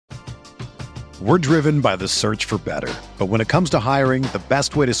We're driven by the search for better. But when it comes to hiring, the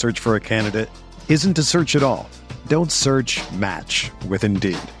best way to search for a candidate isn't to search at all. Don't search, match with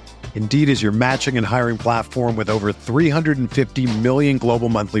Indeed. Indeed is your matching and hiring platform with over 350 million global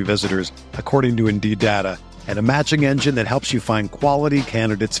monthly visitors, according to Indeed data, and a matching engine that helps you find quality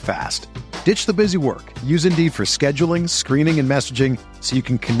candidates fast. Ditch the busy work. Use Indeed for scheduling, screening, and messaging so you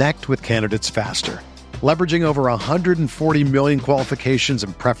can connect with candidates faster. Leveraging over 140 million qualifications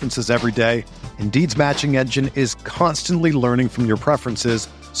and preferences every day, Indeed's matching engine is constantly learning from your preferences,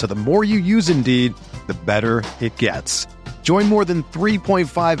 so the more you use Indeed, the better it gets. Join more than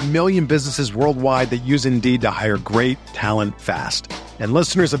 3.5 million businesses worldwide that use Indeed to hire great talent fast. And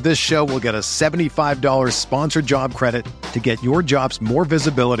listeners of this show will get a $75 sponsored job credit to get your jobs more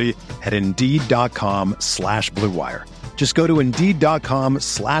visibility at Indeed.com/Blue Wire. Just go to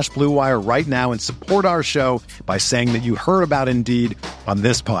Indeed.com/Blue Wire right now and support our show by saying that you heard about Indeed on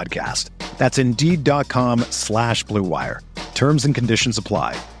this podcast. That's Indeed.com/Blue Wire. Terms and conditions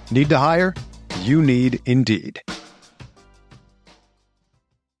apply. Need to hire? You need Indeed.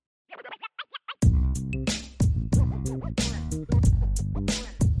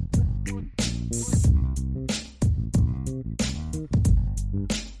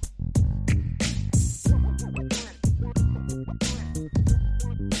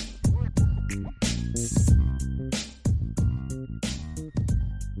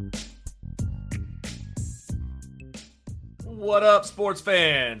 What up, sports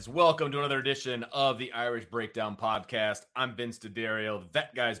fans? Welcome to another edition of the Irish Breakdown Podcast. I'm Vince D'Addario,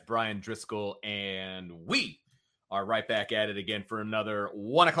 that guy's Brian Driscoll, and we are right back at it again for another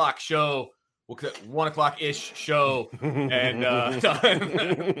 1 o'clock show, 1 o'clock-ish show, and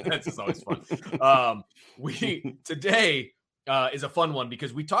that's just always fun. Today is a fun one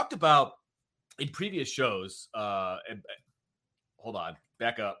because we talked about in previous shows, hold on.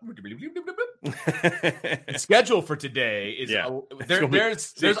 Back up. The schedule for today is there's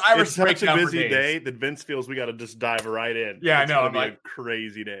Irish Breakdown. It's such a busy day that Vince feels we got to just dive right in. Yeah, it's I know. It's a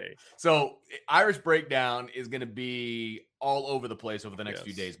crazy day. So Irish Breakdown is going to be all over the place over the next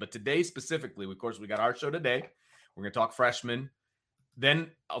few days. But today specifically, of course, we got our show today. We're going to talk freshmen. Then,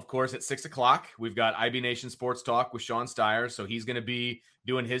 of course, at 6 o'clock, we've got IB Nation Sports Talk with Sean Stiers. So he's going to be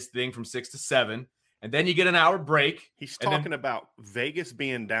doing his thing from 6 to 7. And then you get an hour break. He's talking about Vegas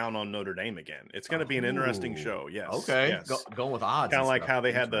being down on Notre Dame again. It's going to be an interesting show. Yes. Okay. Yes. Going with odds. Kind of like how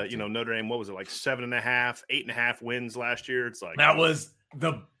they had the, Notre Dame, what was it, like 7.5, 8.5 wins last year? It's like that was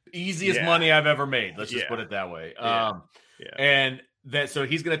the easiest money I've ever made. Let's just put it that way. And that, so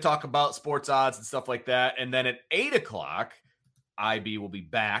he's going to talk about sports odds and stuff like that. And then at 8 o'clock, IB will be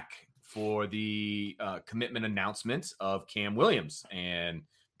back for the commitment announcement of Cam Williams, and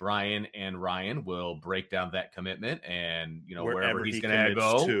Brian and Ryan will break down that commitment and, wherever he's going to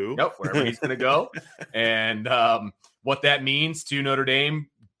go. Yep, wherever he's going to go. And what that means to Notre Dame,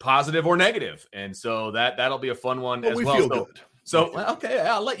 positive or negative. And so that'll be a fun one as well. Feel good. So, okay,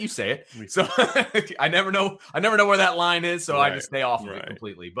 I'll let you say it. So I never know where that line is, so I just stay off of it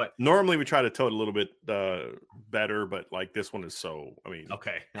completely. But normally we try to toe it a little bit better, but like this one is so,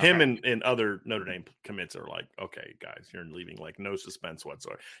 him and other Notre Dame commits are like, okay, guys, you're leaving like no suspense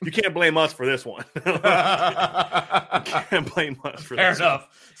whatsoever. You can't blame us for this one. You can't blame us for Fair this enough. One.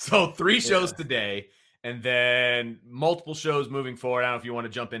 So 3 shows today. And then multiple shows moving forward. I don't know if you want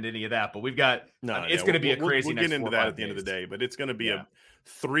to jump into any of that, but we've got it's going to be a crazy. We'll get into that at the end of the day, but it's going to be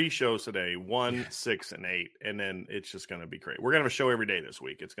 3 shows today, 1, 6, and 8, and then it's just going to be great. We're going to have a show every day this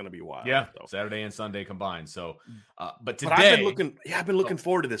week. It's going to be wild. Yeah, Saturday and Sunday combined. So, but today I've been looking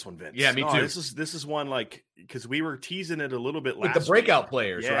forward to this one, Vince. Yeah, me too. This is one like because we were teasing it a little bit with last the breakout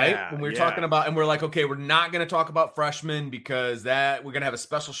players, yeah, right? When we were talking about, and we're like, okay, we're not going to talk about freshmen because we're going to have a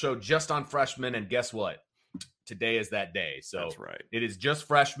special show just on freshmen, and guess what? Today is that day. So that's right. It is just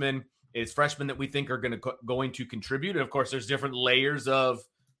freshmen. It's freshmen that we think are going to contribute. And of course, there's different layers of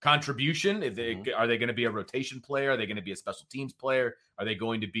contribution. Are they going to be a rotation player? Are they going to be a special teams player? Are they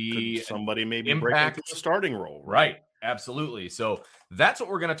going to be somebody maybe breaking into the starting role? Right. Absolutely. So that's what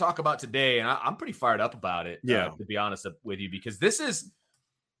we're going to talk about today. And I'm pretty fired up about it, to be honest with you, because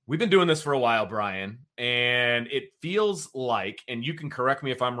we've been doing this for a while, Brian, and it feels like, and you can correct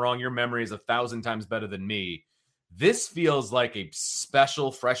me if I'm wrong, your memory is 1,000 times better than me. This feels like a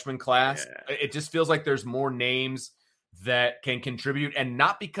special freshman class. Yeah. It just feels like there's more names that can contribute, and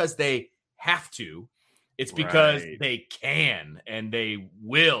not because they have to. It's because they can and they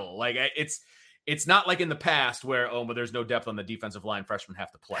will. Like it's not like in the past where, but there's no depth on the defensive line. Freshmen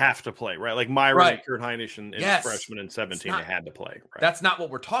have to play. Right? Like Myron and Kurt Hinish and freshmen in 17, they had to play. Right? That's not what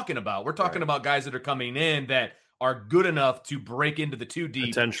we're talking about. We're talking about guys that are coming in that are good enough to break into the 2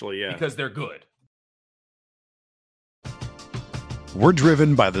 deep. Potentially, because they're good. We're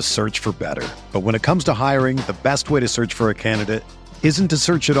driven by the search for better. But when it comes to hiring, the best way to search for a candidate isn't to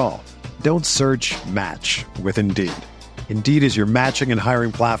search at all. Don't search, match with Indeed. Indeed is your matching and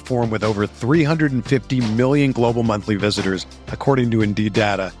hiring platform with over 350 million global monthly visitors, according to Indeed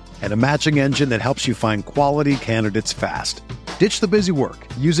data, and a matching engine that helps you find quality candidates fast. Ditch the busy work.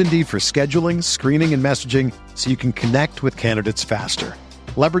 Use Indeed for scheduling, screening, and messaging so you can connect with candidates faster.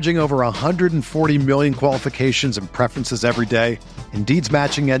 Leveraging over 140 million qualifications and preferences every day, Indeed's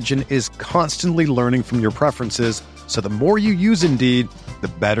matching engine is constantly learning from your preferences, so the more you use Indeed, the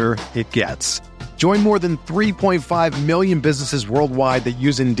better it gets. Join more than 3.5 million businesses worldwide that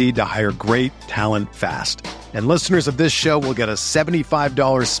use Indeed to hire great talent fast. And listeners of this show will get a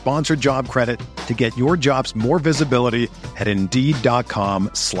 $75 sponsored job credit to get your jobs more visibility at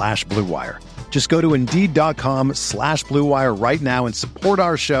Indeed.com/Blue Wire. Just go to Indeed.com/Blue Wire right now and support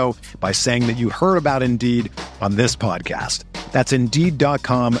our show by saying that you heard about Indeed on this podcast. That's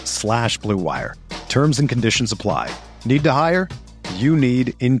Indeed.com/Blue Wire. Terms and conditions apply. Need to hire? You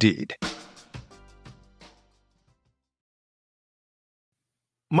need Indeed.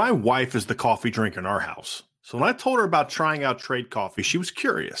 My wife is the coffee drinker in our house. So when I told her about trying out Trade Coffee, she was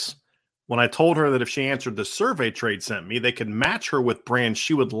curious. When I told her that if she answered the survey Trade sent me, they could match her with brands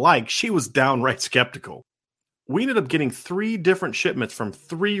she would like, she was downright skeptical. We ended up getting 3 different shipments from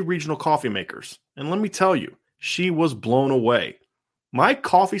 3 regional coffee makers. And let me tell you, she was blown away. My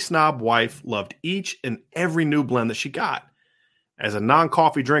coffee snob wife loved each and every new blend that she got. As a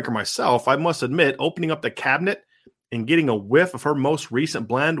non-coffee drinker myself, I must admit, opening up the cabinet and getting a whiff of her most recent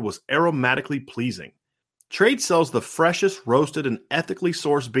blend was aromatically pleasing. Trade sells the freshest roasted and ethically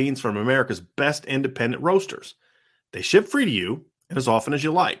sourced beans from America's best independent roasters. They ship free to you and as often as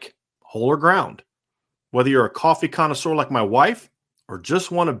you like, whole or ground. Whether you're a coffee connoisseur like my wife or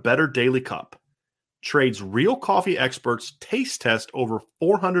just want a better daily cup, Trade's real coffee experts taste test over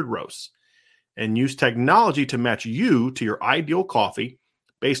 400 roasts and use technology to match you to your ideal coffee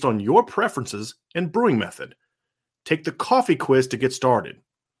based on your preferences and brewing method. Take the coffee quiz to get started.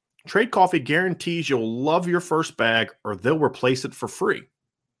 Trade Coffee guarantees you'll love your first bag or they'll replace it for free.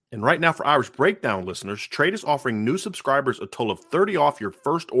 And right now for Irish Breakdown listeners, Trade is offering new subscribers a total of $30 off your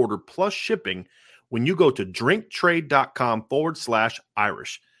first order plus shipping when you go to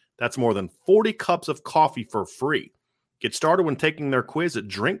drinktrade.com/Irish. That's more than 40 cups of coffee for free. Get started when taking their quiz at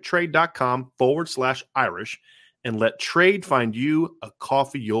drinktrade.com/Irish and let Trade find you a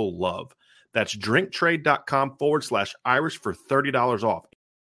coffee you'll love. That's drinktrade.com/Irish for $30 off.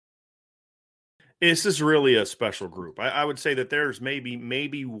 This is really a special group. I would say that there's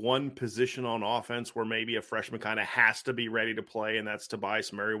maybe one position on offense where maybe a freshman kind of has to be ready to play, and that's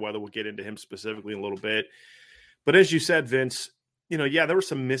Tobias Merriweather. We'll get into him specifically in a little bit. But as you said, Vince, there were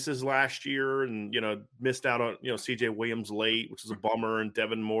some misses last year and, missed out on, CJ Williams late, which is a bummer, and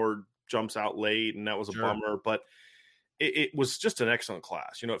Devin Moore jumps out late, and that was a bummer. But it was just an excellent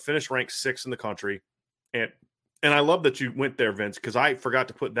class. It finished ranked 6th in the country. And I love that you went there, Vince, because I forgot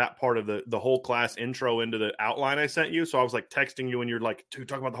to put that part of the whole class intro into the outline I sent you. So I was like texting you and you're like, to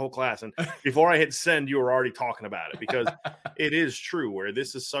talk about the whole class. And before I hit send, you were already talking about it because it is true where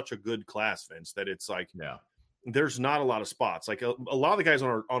this is such a good class, Vince, that it's like, there's not a lot of spots. Like a lot of the guys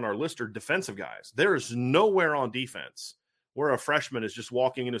on our list are defensive guys. There is nowhere on defense where a freshman is just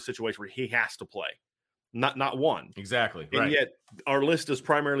walking into a situation where he has to play. Not one. Exactly. And yet our list is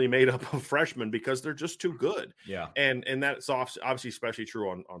primarily made up of freshmen because they're just too good. Yeah. And that's obviously especially true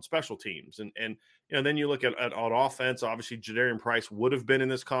on special teams. And then you look at on offense, obviously Jadarian Price would have been in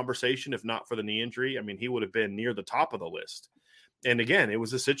this conversation if not for the knee injury. I mean, he would have been near the top of the list. And again, it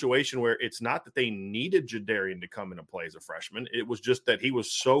was a situation where it's not that they needed Jadarian to come in and play as a freshman. It was just that he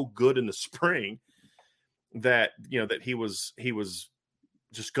was so good in the spring that, that he was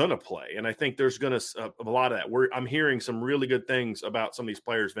just going to play. And I think there's going to a lot of that. I'm hearing some really good things about some of these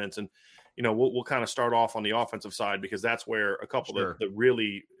players, Vince. And, we'll kind of start off on the offensive side because that's where a couple of the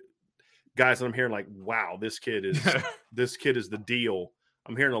really guys that I'm hearing like, wow, this kid is the deal.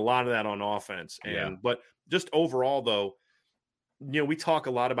 I'm hearing a lot of that on offense. But just overall though, we talk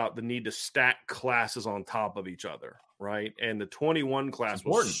a lot about the need to stack classes on top of each other. Right. And the 21 class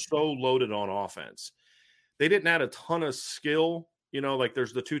was so loaded on offense. They didn't add a ton of skill. Like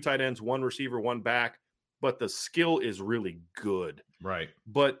there's the 2 tight ends, 1 receiver, 1 back, but the skill is really good. Right.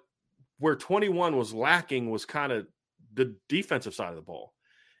 But where 21 was lacking was kind of the defensive side of the ball.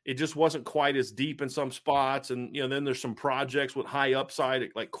 It just wasn't quite as deep in some spots. And, then there's some projects with high upside,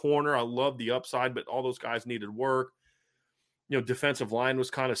 like corner. I love the upside, but all those guys needed work. Defensive line was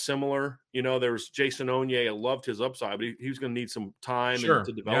kind of similar. There was Jason Onye. I loved his upside, but he was going to need some time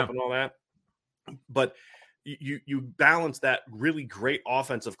to develop and all that. But you balance that really great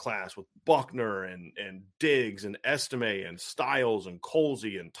offensive class with Buckner and Diggs and Estime and Styles and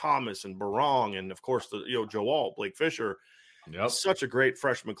Colsey and Thomas and Barong and of course Joe Alt, Blake Fisher. Yep. Such a great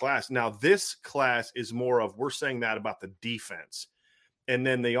freshman class. Now this class is more of, we're saying that about the defense. And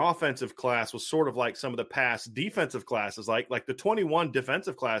then the offensive class was sort of like some of the past defensive classes, like the 21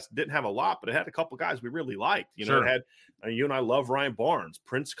 defensive class didn't have a lot, but it had a couple guys we really liked. It had, you and I love Ryan Barnes,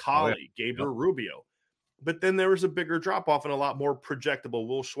 Prince Colley, Gabriel Rubio. But then there was a bigger drop off and a lot more projectable.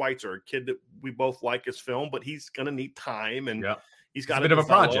 Will Schweitzer, a kid that we both like his film, but he's going to need time and he's got a bit of a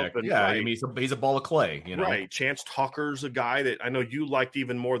project. And, I mean, he's a ball of clay. Right. Chance Tucker's a guy that I know you liked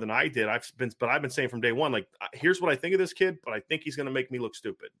even more than I did. I've been saying from day one, like, here's what I think of this kid, but I think he's going to make me look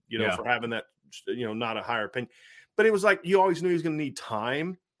stupid, for having that, not a higher opinion. But it was like you always knew he was going to need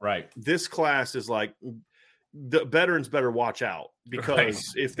time. Right. This class is like, the veterans better watch out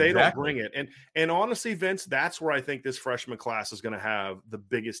because if they don't bring it, and honestly, Vince, that's where I think this freshman class is going to have the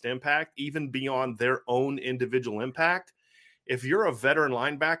biggest impact, even beyond their own individual impact. If you're a veteran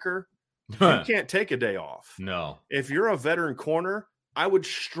linebacker, you can't take a day off. No. If you're a veteran corner, I would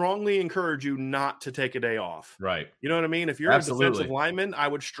strongly encourage you not to take a day off. Right. You know what I mean? If you're a defensive lineman, I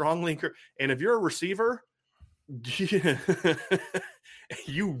would strongly encourage. And if you're a receiver,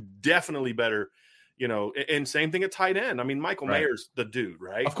 you definitely better. And same thing at tight end. I mean, Michael Mayer's the dude,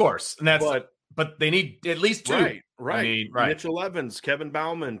 right? Of course. And but they need at least two. Right. I mean, Mitchell Evans, Kevin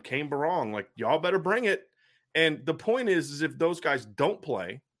Bauman, Kane Barong, like y'all better bring it. And the point is if those guys don't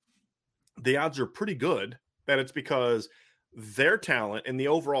play, the odds are pretty good that it's because their talent and the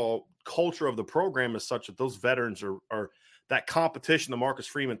overall culture of the program is such that those veterans are that competition that Marcus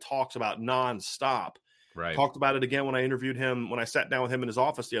Freeman talks about nonstop. Right. Talked about it again when I interviewed him, when I sat down with him in his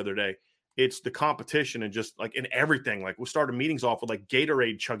office the other day. It's the competition and just like in everything. Like we started meetings off with like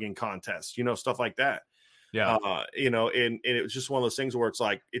Gatorade chugging contests, stuff like that. Yeah. And it was just one of those things where it's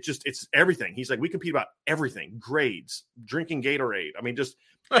like, it's everything. He's like, we compete about everything, grades, drinking Gatorade. I mean, just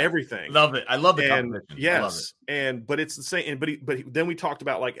everything. Love it. I love the competition. Yes. But it's the same. But then we talked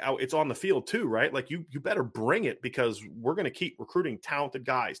about like how it's on the field too, right? Like you better bring it because we're going to keep recruiting talented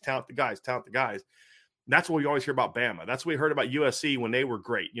guys. That's what we always hear about Bama. That's what we heard about USC when they were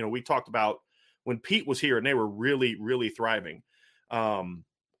great. We talked about when Pete was here and they were really, really thriving. It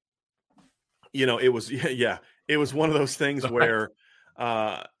was one of those things where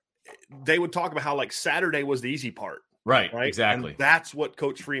they would talk about how like Saturday was the easy part. Right. Exactly. And that's what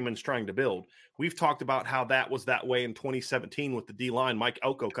Coach Freeman's trying to build. We've talked about how that was that way in 2017 with the D-line. Mike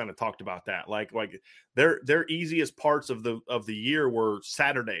Elko kind of talked about that. Like their easiest parts of the year were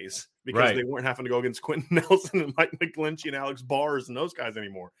Saturdays because they weren't having to go against Quentin Nelson and Mike McGlinchey and Alex Bars and those guys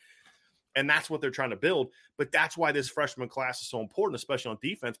anymore. And that's what they're trying to build. But that's why this freshman class is so important, especially on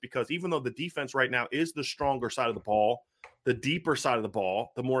defense, because even though the defense right now is the stronger side of the ball, the deeper side of the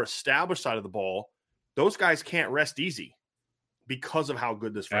ball, the more established side of the ball, those guys can't rest easy because of how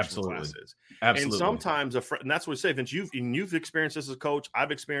good this freshman class is. Absolutely. And sometimes, and that's what we say, Vince, you've experienced this as a coach.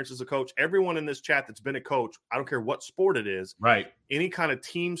 I've experienced as a coach. Everyone in this chat that's been a coach, I don't care what sport it is, right? Any kind of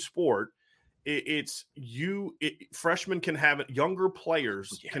team sport, freshmen can have it. Younger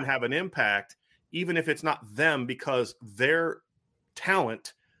players can have an impact, even if it's not them, because their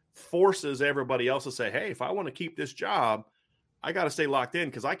talent forces everybody else to say, hey, if I want to keep this job, I got to stay locked in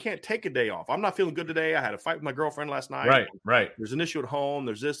because I can't take a day off. I'm not feeling good today. I had a fight with my girlfriend last night. Right. There's an issue at home.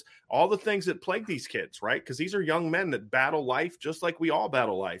 There's this, all the things that plague these kids, right? Because these are young men that battle life just like we all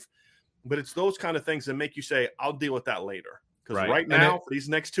battle life. But it's those kind of things that make you say, I'll deal with that later. Because right now, for these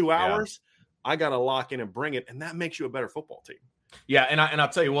next 2 hours, I got to lock in and bring it. And that makes you a better football team. Yeah. And I'll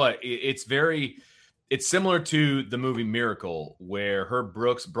tell you what, it's similar to the movie Miracle, where Herb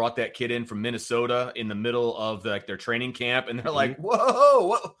Brooks brought that kid in from Minnesota in the middle of their training camp. And they're like,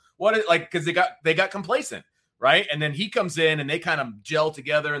 whoa, what is like, cause they got complacent. Right. And then he comes in and they kind of gel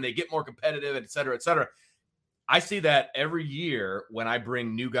together and they get more competitive, et cetera, et cetera. I see that every year when I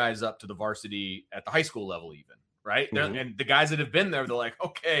bring new guys up to the varsity at the high school level, even right. Mm-hmm. And the guys that have been there, they're like,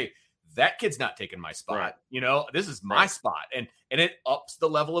 okay, that kid's not taking my spot. Right. This is my spot. And it ups the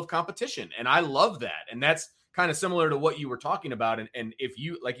level of competition. And I love that. And that's kind of similar to what you were talking about. And if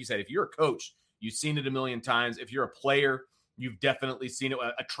you, like you said, if you're a coach, you've seen it a million times. If you're a player, you've definitely seen it.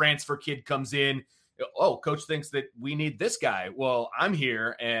 A transfer kid comes in. Oh, coach thinks that we need this guy. Well, I'm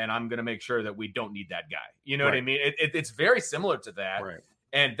here and I'm going to make sure that we don't need that guy. You know what I mean? It's very similar to that. Right.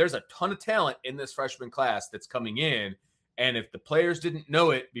 And there's a ton of talent in this freshman class that's coming in. And if the players didn't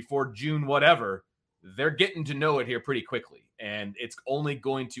know it before June, whatever, they're getting to know it here pretty quickly. And it's only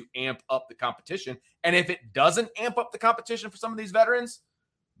going to amp up the competition. And if it doesn't amp up the competition for some of these veterans,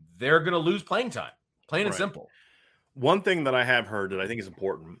 they're going to lose playing time. Plain and simple. One thing that I have heard that I think is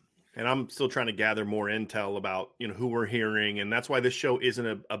important, and I'm still trying to gather more intel about, who we're hearing. And that's why this show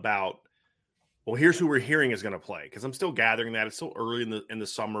isn't about, well, here's who we're hearing is going to play. Cause I'm still gathering that. It's still early in the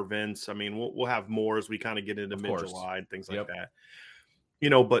summer, Vince. I mean, we'll have more as we kind of get into mid-July and things like that.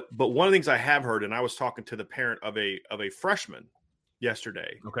 But one of the things I have heard, and I was talking to the parent of a freshman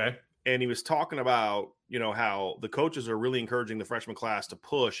yesterday. Okay. And he was talking about, how the coaches are really encouraging the freshman class to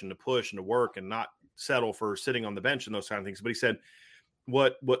push and to work and not settle for sitting on the bench and those kind of things. But he said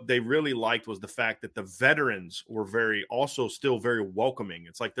what they really liked was the fact that the veterans were still very welcoming.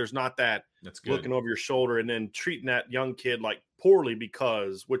 It's like there's not that looking over your shoulder and then treating that young kid like poorly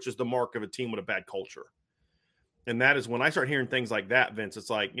which is the mark of a team with a bad culture. And that is when I start hearing things like that, Vince, it's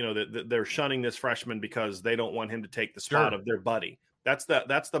like, they're shunning this freshman because they don't want him to take the spot of their buddy. That's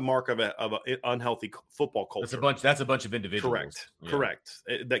the mark of an unhealthy football culture. That's a bunch of individuals. Correct.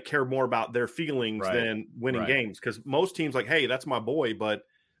 That care more about their feelings than winning games. Because most teams like, hey, that's my boy, but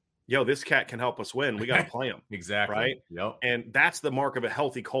this cat can help us win. We got to play him. Exactly. Right. Yep. And that's the mark of a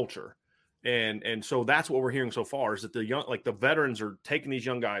healthy culture. And so that's what we're hearing so far is that the veterans are taking these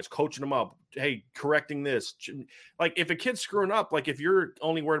young guys, coaching them up. Hey, correcting this. Like if a kid's screwing up, like if you're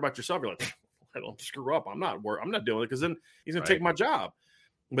only worried about yourself, you're like, I don't screw up. I'm not doing it because then he's going to take my job.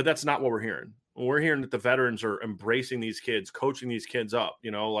 But that's not what we're hearing. We're hearing that the veterans are embracing these kids, coaching these kids up.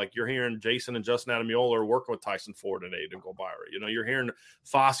 Like you're hearing Jason and Justin Adamiola are working with Tyson Ford and Aiden Golbira. You're hearing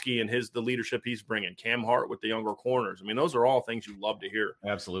Foskey and the leadership he's bringing. Cam Hart with the younger corners. I mean, those are all things you love to hear.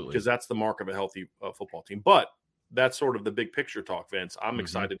 Absolutely. Because that's the mark of a healthy football team. But that's sort of the big picture talk, Vince. I'm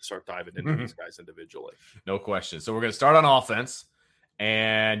excited to start diving into these guys individually. No question. So we're going to start on offense.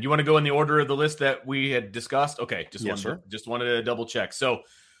 And you want to go in the order of the list that we had discussed? Okay, just wanted to double check. So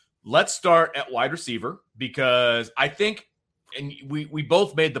let's start at wide receiver because I think, and we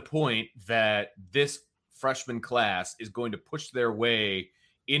both made the point that this freshman class is going to push their way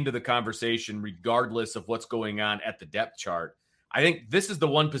into the conversation regardless of what's going on at the depth chart. I think this is the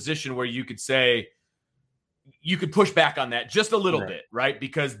one position where you could say you could push back on that just a little bit, right?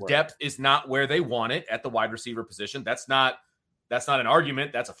 Because depth is not where they want it at the wide receiver position. That's not an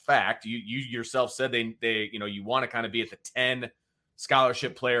argument. That's a fact. You yourself said they you want to kind of be at the 10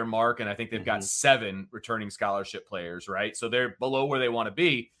 scholarship player mark. And I think they've got 7 returning scholarship players, right? So they're below where they want to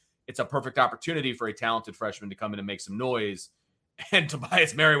be. It's a perfect opportunity for a talented freshman to come in and make some noise. And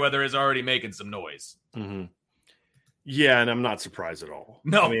Tobias Merriweather is already making some noise. Mm-hmm. Yeah. And I'm not surprised at all.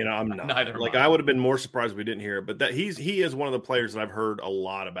 No, I mean, I'm not. Neither like I would have been more surprised if we didn't hear it, but that he is one of the players that I've heard a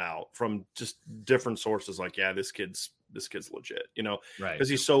lot about from just different sources. Like, yeah, this kid's legit, right? Because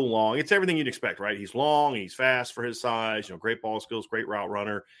he's so long. It's everything you'd expect, right? He's long, he's fast for his size, great ball skills, great route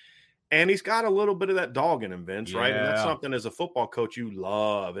runner. And he's got a little bit of that dog in him, Vince, right? And that's something as a football coach you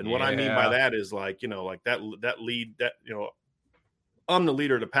love. And what I mean by that is like that lead, I'm the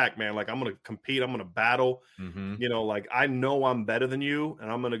leader of the pack, man. Like I'm going to compete. I'm going to battle, like I know I'm better than you and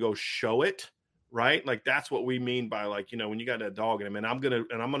I'm going to go show it. Right. Like that's what we mean by like, when you got that dog in him and I'm going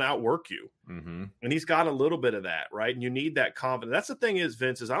to outwork you. Mm-hmm. And he's got a little bit of that. Right. And you need that confidence. That's the thing is,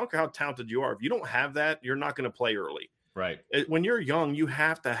 Vince, is I don't care how talented you are. If you don't have that, you're not going to play early. Right. When you're young, you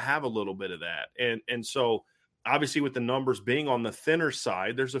have to have a little bit of that. And so obviously with the numbers being on the thinner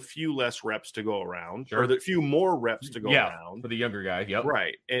side, there's a few less reps to go around or a few more reps to go around for the younger guy. Yep.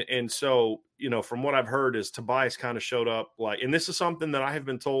 Right. And so, from what I've heard is Tobias kind of showed up and this is something that I have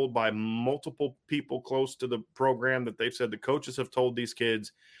been told by multiple people close to the program that they've said the coaches have told these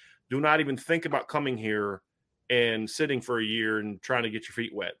kids, do not even think about coming here and sitting for a year and trying to get your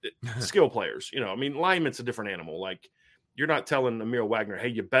feet wet. Skill players, linemen's a different animal. Like you're not telling Emil Wagner, hey,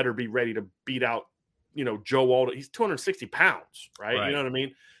 you better be ready to beat out Joe Alden. He's 260 pounds, right? You know what I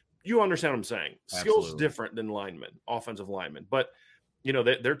mean? You understand what I'm saying? Absolutely. Skill's different than linemen, offensive linemen. But,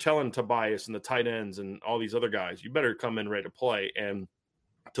 they're telling Tobias and the tight ends and all these other guys, you better come in ready to play. And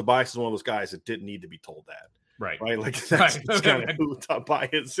Tobias is one of those guys that didn't need to be told that. Right. Like that's kind of who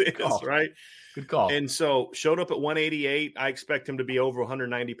Tobias is, right? Good call. And so showed up at 188. I expect him to be over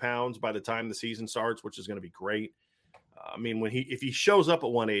 190 pounds by the time the season starts, which is going to be great. If he shows up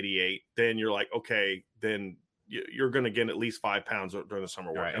at 188, then you're like, okay, then you're going to gain at least 5 pounds during the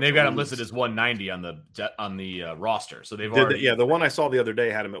summer work. Right. And they've got him listed as 190 on the roster. So they've already, the one I saw the other day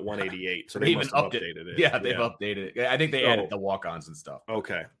had him at 188. So they even updated it. Yeah, they've updated it. I think they added the walk-ons and stuff.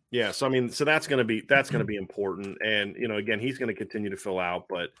 Okay. Yeah. So so that's going to be important. And again, he's going to continue to fill out,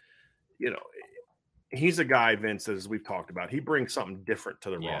 but he's a guy, Vince, as we've talked about. He brings something different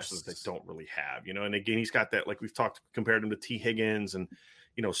to the roster that they don't really have, And again, he's got that, like we've compared him to T. Higgins and,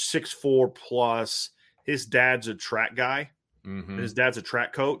 6'4" plus. His dad's a track guy. Mm-hmm. His dad's a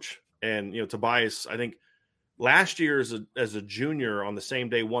track coach. And, Tobias, I think last year as a junior on the same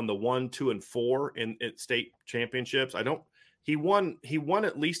day won the 1, 2, and 4 in state championships. He won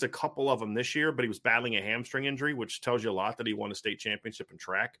at least a couple of them this year, but he was battling a hamstring injury, which tells you a lot that he won a state championship in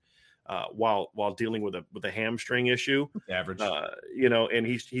track while dealing with a hamstring issue. Average, and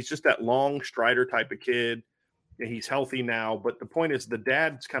he's just that long strider type of kid. And he's healthy now, but the point is the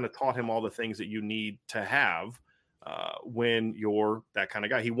dad's kind of taught him all the things that you need to have when you're that kind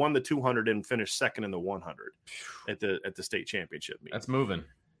of guy. He won the 200 and finished second in the 100 at the state championship meeting. That's moving.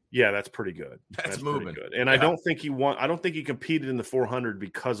 Yeah, that's pretty good. That's moving. Pretty good. And I don't think he competed in the 400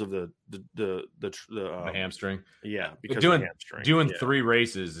 because of the hamstring. Yeah, because of the hamstring. Doing 3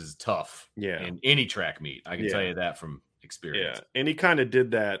 races is tough. Yeah, in any track meet, I can tell you that from experience. Yeah, and he kind of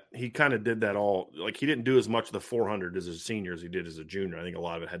did that. He kind of did that all. Like he didn't do as much of the 400 as a senior as he did as a junior. I think a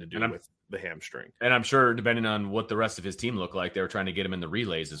lot of it had to do with the hamstring. And I'm sure, depending on what the rest of his team looked like, they were trying to get him in the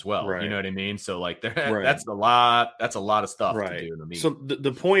relays as well. Right. You know what I mean? So like that's a lot. That's a lot of stuff to do in the meet. So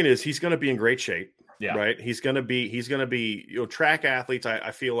the point is, he's going to be in great shape. Yeah. Right. He's going to be. Track athletes.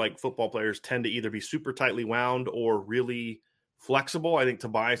 I feel like football players tend to either be super tightly wound or really flexible. I think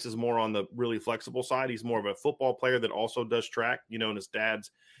Tobias is more on the really flexible side. He's more of a football player that also does track, and his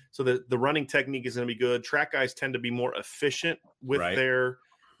dad's. So the running technique is going to be good. Track guys tend to be more efficient with their,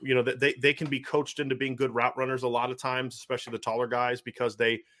 they can be coached into being good route runners a lot of times, especially the taller guys, because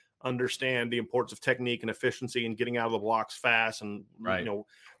they understand the importance of technique and efficiency and getting out of the blocks fast and,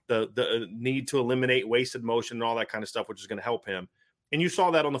 the need to eliminate wasted motion and all that kind of stuff, which is going to help him. And you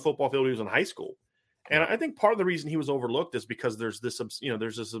saw that on the football field when he was in high school. And I think part of the reason he was overlooked is because there's this,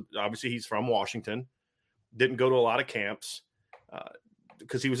 obviously he's from Washington, didn't go to a lot of camps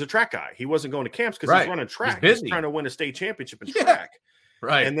because he was a track guy. He wasn't going to camps because he's running track. He's trying to win a state championship in track.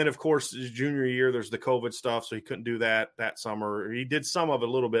 Right. And then, of course, his junior year, there's the COVID stuff, so he couldn't do that summer. He did some of it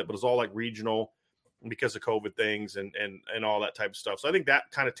a little bit, but it was all like regional because of COVID things and all that type of stuff. So I think that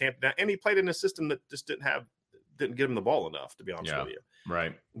kind of tamped down. And he played in a system that just didn't give him the ball enough, to be honest with you.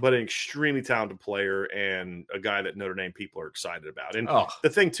 Right. But an extremely talented player and a guy that Notre Dame people are excited about. And the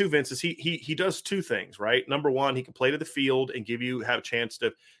thing too, Vince, is he does 2 things, right? Number one, he can play to the field and have a chance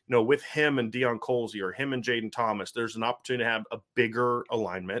to, with him and Deion Colsey or him and Jaden Thomas, there's an opportunity to have a bigger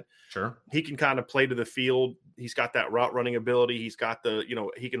alignment. Sure. He can kind of play to the field. He's got that route running ability. He's got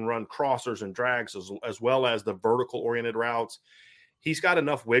he can run crossers and drags as well as the vertical oriented routes. He's got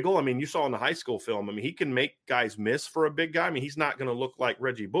enough wiggle. I mean, you saw in the high school film, he can make guys miss for a big guy. I mean, he's not going to look like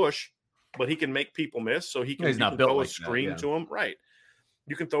Reggie Bush, but he can make people miss. So he can throw a screen to him. Right.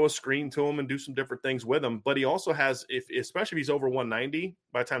 You can throw a screen to him and do some different things with him. But he also has, especially if he's over 190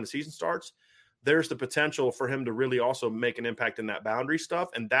 by the time the season starts, there's the potential for him to really also make an impact in that boundary stuff.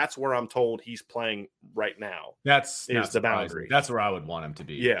 And that's where I'm told he's playing right now. That's the boundary. That's where I would want him to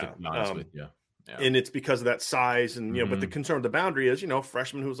be. Yeah. To be honest with you. Yeah. And it's because of that size and, but the concern with the boundary is,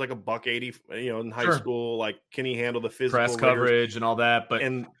 freshman who's like a $180, in high school, like, can he handle the physical press coverage and all that? But,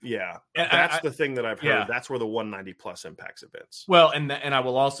 that's the thing that I've heard. Yeah. That's where the 190 plus impacts events. Well, and I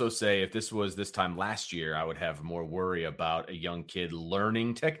will also say, if this was this time last year, I would have more worry about a young kid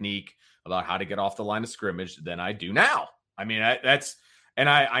learning technique about how to get off the line of scrimmage than I do now. I mean,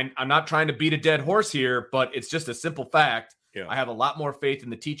 I'm not trying to beat a dead horse here, but it's just a simple fact. Yeah. I have a lot more faith in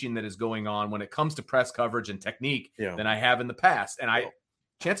the teaching that is going on when it comes to press coverage and technique than I have in the past. And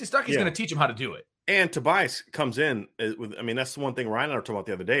Chancey Stuckey's going to teach him how to do it. And Tobias comes in with, that's the one thing Ryan and I were talking about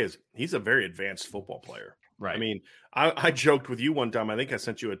the other day is he's a very advanced football player. Right. I mean, I joked with you one time. I think I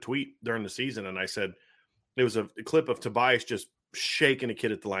sent you a tweet during the season and I said, it was a clip of Tobias just shaking a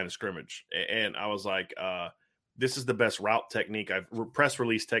kid at the line of scrimmage. And I was like, this is the best route technique press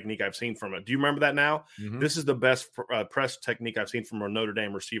release technique I've seen from it. Do you remember that now? Mm-hmm. This is the best press technique I've seen from a Notre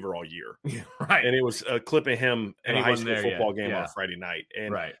Dame receiver all year. Right. And it was a clip of him in a high school football game on a Friday night.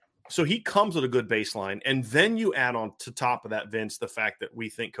 And so he comes with a good baseline. And then you add on to top of that, Vince, the fact that we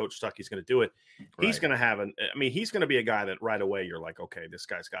think Coach Stuckey's going to do it. He's going to have he's going to be a guy that right away you're like, okay, this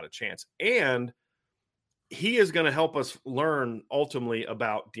guy's got a chance. And he is going to help us learn ultimately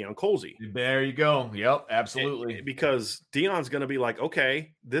about Deion Colsey. There you go. Yep, absolutely. Because Deion's going to be like,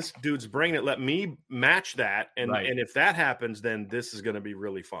 okay, this dude's bringing it. Let me match that. And if that happens, then this is going to be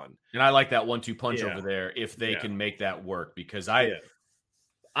really fun. And I like that 1-2 punch over there if they can make that work, because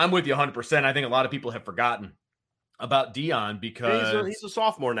I'm with you 100%. I think a lot of people have forgotten about Deion because he's a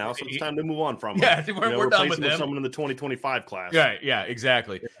sophomore now, so it's time to move on from him. Yeah, we're done with him. Someone in the 2025 class. Yeah,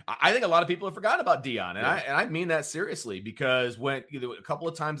 exactly. I think a lot of people have forgotten about Deion, and I mean that seriously, because when a couple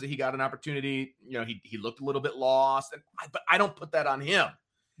of times that he got an opportunity, he looked a little bit lost, but I don't put that on him.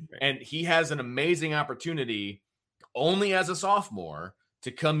 Right. And he has an amazing opportunity only as a sophomore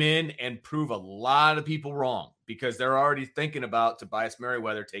to come in and prove a lot of people wrong because they're already thinking about Tobias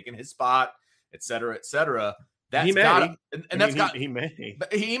Merriweather taking his spot, et cetera, et cetera. He may,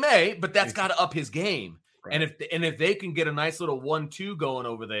 but that's got to up his game. Right. And if they can get a nice little 1-2 going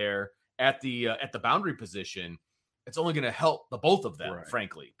over there at the boundary position, it's only going to help the both of them,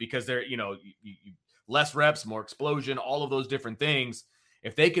 frankly, because they're, you less reps, more explosion, all of those different things.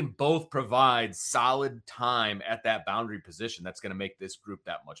 If they can both provide solid time at that boundary position, that's going to make this group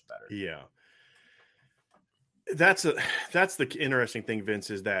that much better. Yeah. That's the interesting thing, Vince,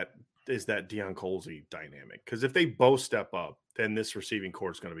 is that Deion Colzie dynamic. Because if they both step up, then this receiving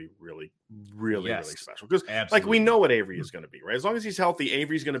core is going to be really, really, really special. Because like we know what Avery is going to be, right? As long as he's healthy,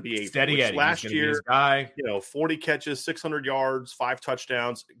 Avery's going to be steady Eddie. Last year, guy, 40 catches, 600 yards, 5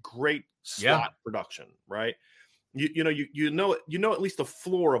 touchdowns, great slot production, right? You know at least the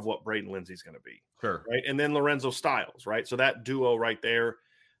floor of what Braden Lindsey's going to be, sure, right? And then Lorenzo Styles, right? So that duo right there.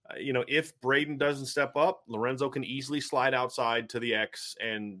 If Braden doesn't step up, Lorenzo can easily slide outside to the X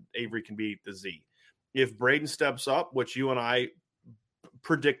and Avery can be the Z. If Braden steps up, which you and I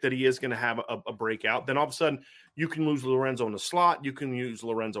predict that he is going to have a breakout, then all of a sudden you can lose Lorenzo in the slot. You can use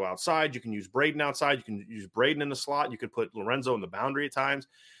Lorenzo outside. You can use Braden outside. You can use Braden in the slot. You could put Lorenzo in the boundary at times.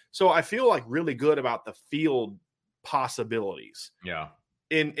 So I feel like really good about the field possibilities. Yeah.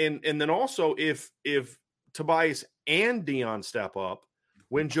 And then also if Tobias and Deion step up,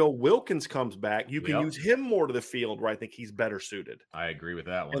 when Joe Wilkins comes back, you can use him more to the field where I think he's better suited. I agree with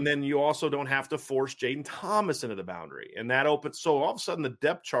that one. And then you also don't have to force Jaden Thomas into the boundary. And that opens. So all of a sudden the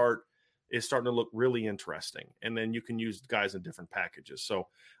depth chart is starting to look really interesting. And then you can use guys in different packages. So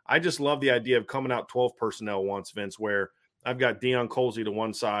I just love the idea of coming out 12 personnel once, Vince, where I've got Deion Colzie to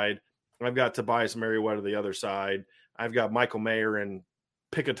one side. I've got Tobias Merriweather to the other side. I've got Michael Mayer and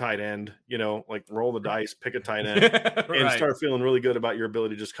pick a tight end, like roll the dice, pick a tight end, and start feeling really good about your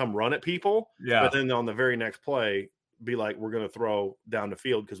ability to just come run at people. Yeah. But then on the very next play, be like, we're going to throw down the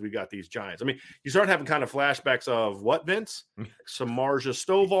field because we got these giants. I mean, you start having kind of flashbacks of what, Vince?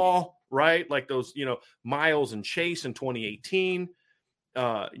 Samardzija Stovall, right? Like those, Miles and Chase in 2018.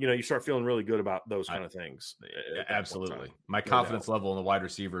 You start feeling really good about those kind of things. Absolutely. My confidence level in the wide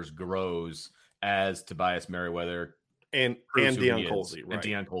receivers grows as Tobias Merriweather and Deion Colzie, right? And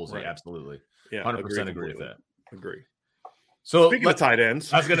Deion Colzie, absolutely. Yeah, 100% agree with that. Agree. So speaking of tight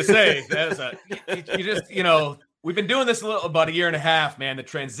ends, I was going to say, you just, we've been doing this about a year and a half, man. The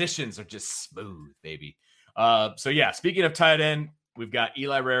transitions are just smooth, baby. Speaking of tight end, we've got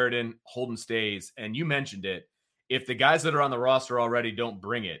Eli Raritan, Holden Stays, and you mentioned it. If the guys that are on the roster already don't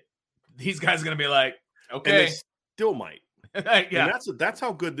bring it, these guys are going to be like, okay. And they still might. Yeah. And that's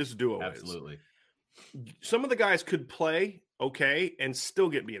how good this duo is. Absolutely. Some of the guys could play okay and still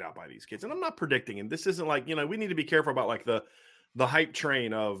get beat out by these kids. And I'm not predicting, and this isn't like, we need to be careful about like the hype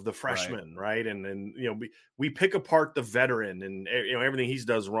train of the freshman, right? And we pick apart the veteran and everything he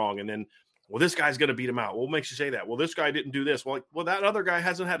does wrong. And then, well, this guy's going to beat him out. Well, what makes you say that? Well, this guy didn't do this. Well, that other guy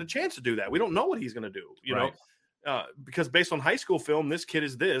hasn't had a chance to do that. We don't know what he's going to do, you know, because based on high school film, this kid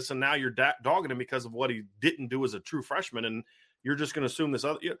is this, and now you're dogging him because of what he didn't do as a true freshman. And you're just going to assume this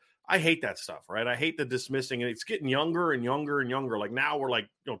other. I hate that stuff, right? I hate the dismissing, and it's getting younger and younger and younger. Like now we're like,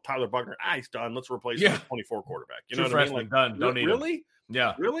 Tyler Buckner, he's done. Let's replace him with 24 quarterback. You know what I mean? Like done. Don't need really? Him.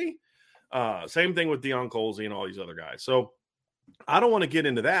 Yeah. Really? Same thing with Deion Colzie and all these other guys. So I don't want to get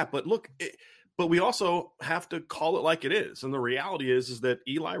into that, but look, but we also have to call it like it is. And the reality is that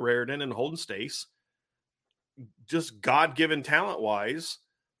Eli Raritan and Holden Stace, just God-given talent-wise,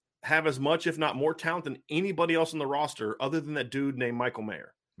 have as much, if not more talent than anybody else on the roster other than that dude named Michael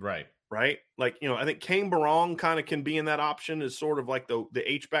Mayer. Right. Like, I think Kane Barong kind of can be in that option as sort of like the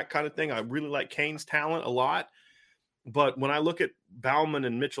H-back kind of thing. I really like Kane's talent a lot. But when I look at Bauman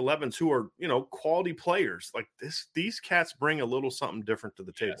and Mitchell Evans, who are, quality players, like these cats bring a little something different to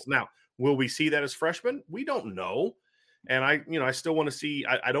the table. Yeah. Now, will we see that as freshmen? We don't know. And I still want to see.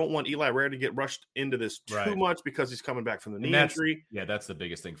 I don't want Eli Raritan to get rushed into this too much because he's coming back from the knee injury. Yeah, that's the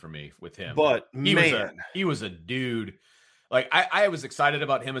biggest thing for me with him. But he was a dude. Like I was excited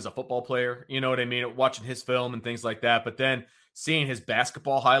about him as a football player. You know what I mean? Watching his film and things like that. But then seeing his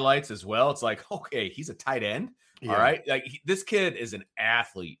basketball highlights as well, it's like, okay, he's a tight end. Yeah. All right, like this kid is an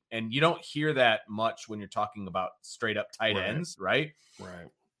athlete, and you don't hear that much when you're talking about straight up tight ends, right? Right.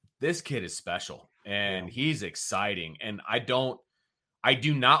 This kid is special. And he's exciting. And I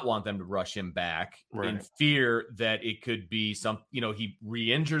do not want them to rush him back in fear that it could be he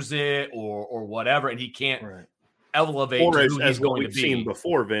re-injures it or whatever, and he can't elevate or to who as he's what going we've to be. Seen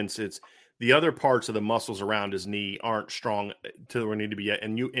before, Vince, it's the other parts of the muscles around his knee aren't strong to where they need to be yet,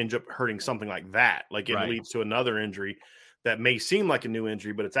 and you end up hurting something like that. Like it leads to another injury that may seem like a new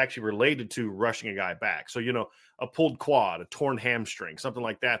injury, but it's actually related to rushing a guy back. So, a pulled quad, a torn hamstring, something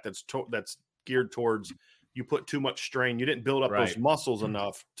like that that's geared towards you put too much strain. You didn't build up those muscles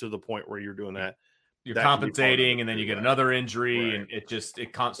enough to the point where you're doing that. You're compensating, and then you get another injury, and it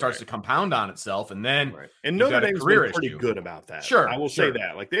starts to compound on itself, and then and Notre Dame's been pretty good about that. Sure, I will say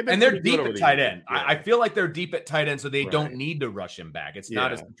that. Like they've been, and they're deep at tight end. I feel like they're deep at tight end, so they don't need to rush him back. It's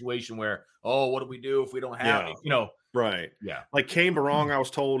not a situation where, what do we do if we don't have it? Right. Yeah. Like Kane Barong, I was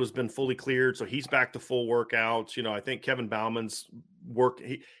told, has been fully cleared, so he's back to full workouts. I think Kevin Bauman's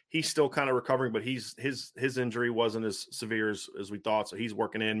he's still kind of recovering, but his injury wasn't as severe as we thought, so he's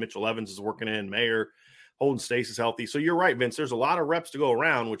working in. Mitchell Evans is working in. Mayer, Holden Stace is healthy. So you're right, Vince. There's a lot of reps to go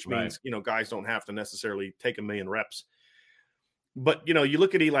around, which means guys don't have to necessarily take 1,000,000 reps. But you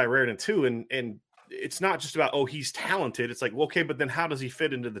look at Eli Raridan too, and it's not just about, he's talented. It's like, well, okay, but then how does he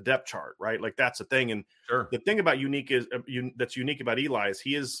fit into the depth chart, right? Like that's the thing. And the thing about that's unique about Eli is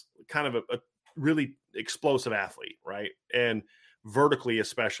he is kind of a really explosive athlete, right? And vertically,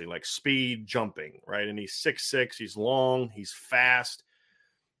 especially like speed, jumping, right? And he's 6'6", he's long, he's fast.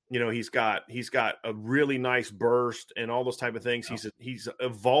 He's got a really nice burst and all those type of things. He's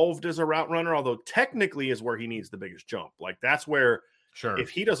evolved as a route runner, although technically is where he needs the biggest jump. Like that's where. Sure. If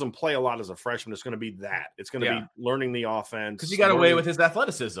he doesn't play a lot as a freshman, it's going to be that. It's going to be learning the offense. Because he got away with his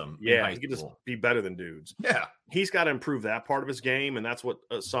athleticism. Yeah, he could just be better than dudes. Yeah. He's got to improve that part of his game, and that's what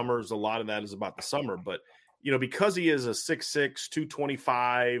a lot of that is about the summer. But, because he is a 6'6",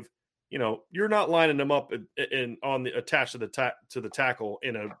 225, you're not lining him up attached to the tackle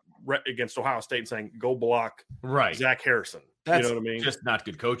against Ohio State and saying, go block Zach Harrison. That's what I mean? Just not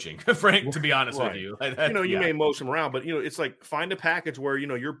good coaching, Frank, to be honest with you. You may motion him around, but it's like find a package where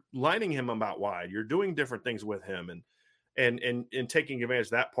you're lining him about wide. You're doing different things with him and taking advantage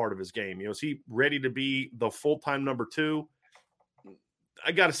of that part of his game. Is he ready to be the full-time number 2?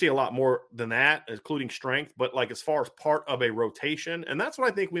 I got to see a lot more than that, including strength, but like as far as part of a rotation, and that's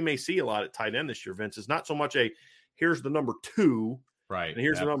what I think we may see a lot at tight end this year, Vince, is not so much here's the number 2. Right. And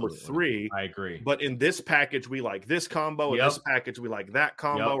here's the number 3. I agree. But in this package, we like this combo. In this package, we like that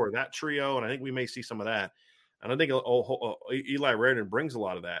combo or that trio. And I think we may see some of that. And I think Eli Raridan brings a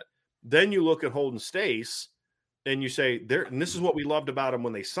lot of that. Then you look at Holden Stace and you say, and this is what we loved about him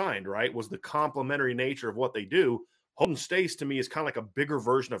when they signed, right, was the complementary nature of what they do. Holden Stace, to me, is kind of like a bigger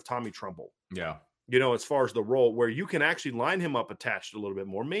version of Tommy Trumbull. Yeah. As far as the role, where you can actually line him up attached a little bit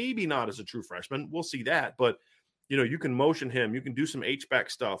more. Maybe not as a true freshman. We'll see that. But you can motion him. You can do some H-back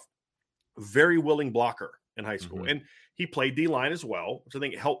stuff. Very willing blocker in high school. And he played D-line as well, which I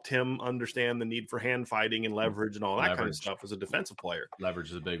think helped him understand the need for hand fighting and leverage and all that kind of stuff as a defensive player. Leverage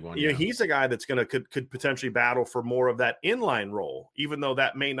is a big one. He's a guy that's could potentially battle for more of that inline role, even though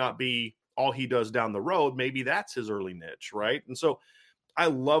that may not be all he does down the road. Maybe that's his early niche, right? And so I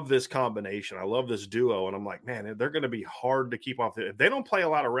love this combination. I love this duo. And I'm like, man, they're going to be hard to keep off. If they don't play a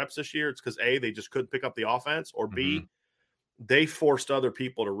lot of reps this year, it's because A, they just couldn't pick up the offense, or B, they forced other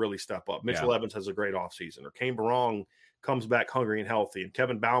people to really step up. Mitchell Evans has a great offseason, or Kane Barong comes back hungry and healthy, and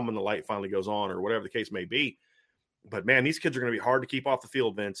Kevin Bauman, the light finally goes on, or whatever the case may be. But, man, these kids are going to be hard to keep off the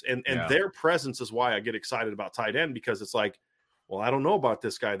field, Vince. And their presence is why I get excited about tight end, because it's like, well, I don't know about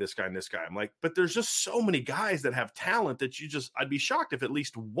this guy, and this guy. I'm like, but there's just so many guys that have talent that I'd be shocked if at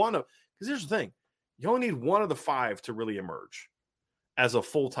least one of – because here's the thing. You only need one of the 5 to really emerge as a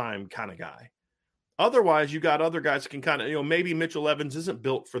full-time kind of guy. Otherwise, you got other guys that can kind of, maybe Mitchell Evans isn't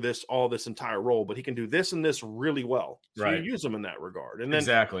built for this entire role, but he can do this and this really well. So you use him in that regard. And then,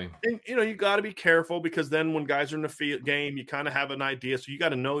 exactly. And, you got to be careful, because then when guys are in the field game, you kind of have an idea. So you got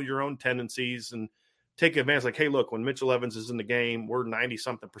to know your own tendencies and take advantage. Like, hey, look, when Mitchell Evans is in the game, we're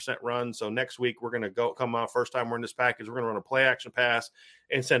 90-something% run. So next week we're going to come out first time we're in this package. We're going to run a play action pass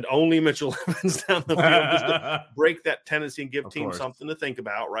and send only Mitchell Evans down the field just to break that tendency and give teams something to think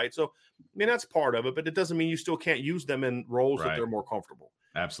about, right? So, I mean, that's part of it, but it doesn't mean you still can't use them in roles that they're more comfortable.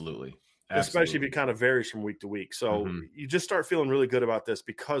 Absolutely. Especially if it kind of varies from week to week. So you just start feeling really good about this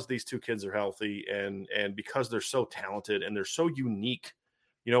because these two kids are healthy and because they're so talented and they're so unique.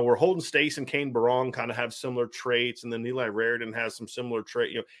 Where Holden Stace and Kane Barong kind of have similar traits, and then Eli Raridan has some similar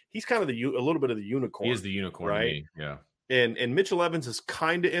trait. He's kind of a little bit of the unicorn. He is the unicorn, right? Yeah. And Mitchell Evans is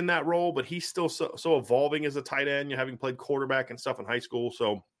kind of in that role, but he's still so evolving as a tight end. Having played quarterback and stuff in high school.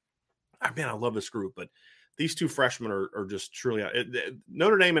 So, I love this group. But these two freshmen are just truly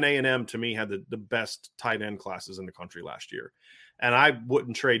Notre Dame and A&M to me had the best tight end classes in the country last year, and I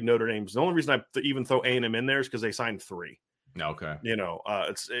wouldn't trade Notre Dame's. The only reason I even throw A&M in there is because they signed 3. Okay.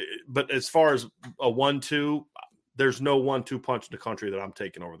 But as far as a 1-2, there's no 1-2 punch in the country that I'm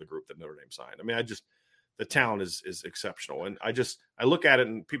taking over the group that Notre Dame signed. I mean, the talent is exceptional. And I look at it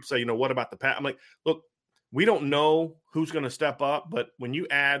and people say, what about the pass? I'm like, look, we don't know who's going to step up, but when you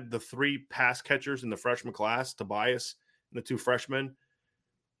add the 3 pass catchers in the freshman class, Tobias and the 2 freshmen,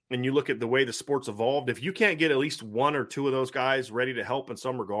 and you look at the way the sport's evolved, if you can't get at least 1 or 2 of those guys ready to help in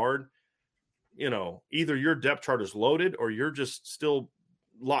some regard, either your depth chart is loaded or you're just still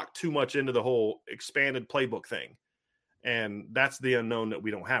locked too much into the whole expanded playbook thing. And that's the unknown that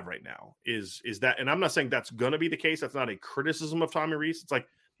we don't have right now is that, and I'm not saying that's going to be the case. That's not a criticism of Tommy Rees. It's like,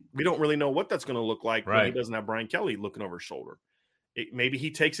 we don't really know what that's going to look like when he doesn't have Brian Kelly looking over his shoulder. Maybe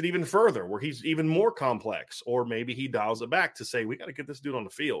he takes it even further where he's even more complex, or maybe he dials it back to say, we got to get this dude on the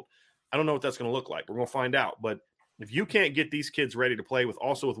field. I don't know what that's going to look like. We're going to find out. But if you can't get these kids ready to play with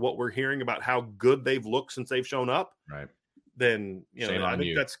what we're hearing about how good they've looked since they've shown up, right? Then I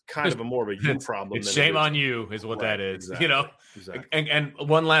think that's kind of a more of a you problem. It's shame on you is what that is. Exactly. Exactly. And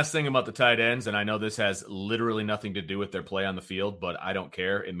one last thing about the tight ends, and I know this has literally nothing to do with their play on the field, but I don't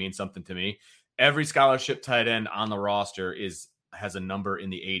care. It means something to me. Every scholarship tight end on the roster has a number in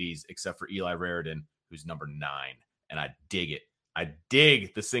the 80s, except for Eli Raridan, who's number 9, and I dig it. I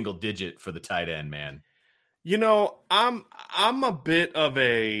dig the single digit for the tight end, man. I'm a bit of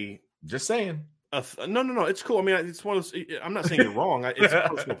a just saying. No, it's cool. I mean, it's one of those. I'm not saying you're wrong. It's a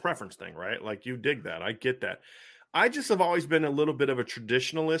personal preference thing, right? Like, you dig that. I get that. I just have always been a little bit of a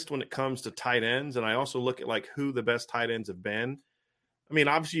traditionalist when it comes to tight ends, and I also look at like who the best tight ends have been. I mean,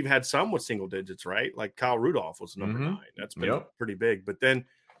 obviously you've had some with single digits, right? Like Kyle Rudolph was number 9. That's been pretty big. But then,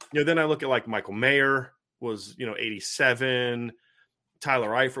 then I look at like Michael Mayer was, 87. Tyler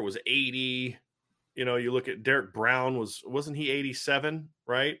Eifert was 80. You look at Derek Brown wasn't he 87,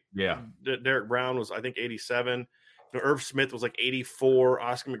 right? Yeah. Derek Brown was, I think, 87. Irv Smith was like 84.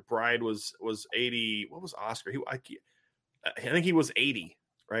 Oscar McBride was 80. What was Oscar? I think he was 80,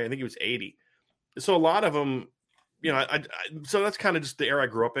 right? I think he was 80. So a lot of them, so that's kind of just the era I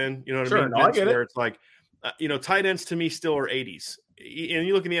grew up in. You know what I mean? No, I get it. It's like, tight ends to me still are 80s. And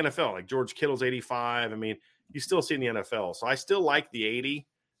you look in the NFL, like George Kittle's 85. I mean, you still see in the NFL. So I still like the 80.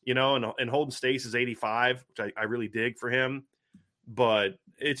 And Holden Stace is 85, which I really dig for him. But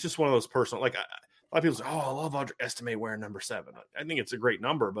it's just one of those personal, like, a lot of people say, I love Audrey Estime wearing number 7. I think it's a great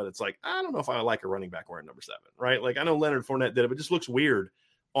number, but it's like, I don't know if I like a running back wearing number 7, right? Like, I know Leonard Fournette did it, but it just looks weird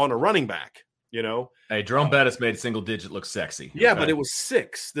on a running back, Hey, Jerome Bettis made single digit look sexy. Yeah, but it was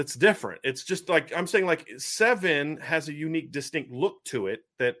 6. That's different. It's just like, I'm saying, like, 7 has a unique, distinct look to it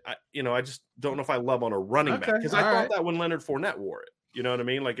that, I just don't know if I love on a running back. Because I thought that when Leonard Fournette wore it. You know what I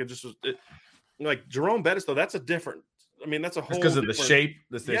mean? Like, it just was like Jerome Bettis, though. That's a different. I mean, that's a whole because of the shape.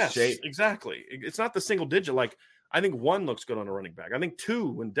 Shape, exactly. It's not the single digit. Like, I think 1 looks good on a running back. I think 2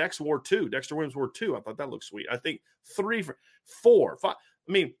 when Dexter Williams wore 2. I thought that looked sweet. I think 3, 4, 5. I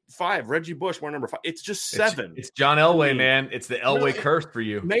mean, 5. Reggie Bush wearing number 5. It's just 7. It's John Elway, man. It's the Elway curse for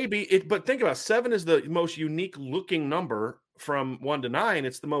you. Maybe but think about it. 7 is the most unique looking number from 1 to 9.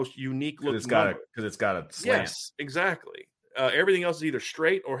 It's the most unique looking number because it's got a slant. Yes, exactly. Everything else is either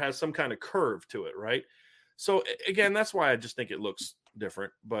straight or has some kind of curve to it, right? So again, that's why I just think it looks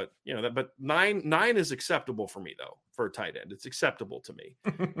different. But but 9 is acceptable for me though for a tight end. It's acceptable to me.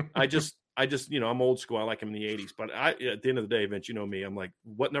 I just I'm old school. I like him in the 80s. But at the end of the day, Vince, you know me. I'm like,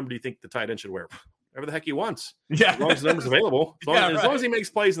 what number do you think the tight end should wear? Whatever the heck he wants. Yeah, as long as the number's available. As long as he makes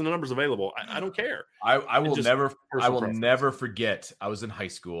plays and the number's available, I don't care. I will never forget. I was in high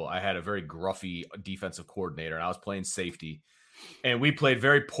school. I had a very gruffy defensive coordinator, and I was playing safety. And we played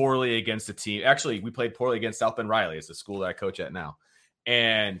very poorly against a team. Actually, we played poorly against South Bend Riley. It's the school that I coach at now.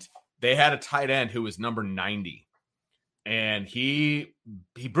 And they had a tight end who was number 90. And he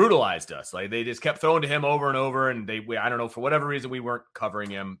brutalized us. Like, they just kept throwing to him over and over. And I don't know, for whatever reason, we weren't covering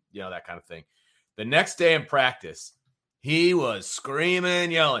him, that kind of thing. The next day in practice, he was screaming,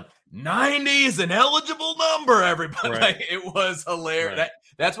 yelling, 90 is an eligible number, everybody. Right. Like, it was hilarious. Right.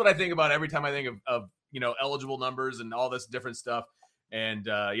 That's what I think about every time I think of eligible numbers and all this different stuff. And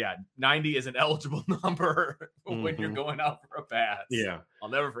 90 is an eligible number when you're going out for a pass. Yeah. I'll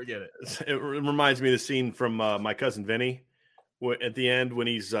never forget it. It reminds me of the scene from My Cousin Vinny at the end when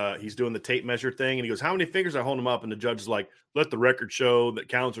he's doing the tape measure thing. And he goes, how many fingers I hold him up? And the judge is like, let the record show that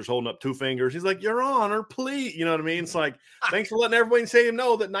counselor's holding up 2 fingers. He's like, Your Honor, please. You know what I mean? It's like, thanks for letting everybody say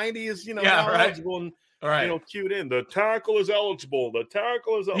no that 90 is, eligible. And, cued in. The tackle is eligible. The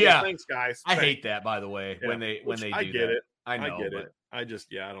tackle is eligible. Yeah. Thanks, guys. I hate that, by the way, when they do that. I get it. I know. I get it.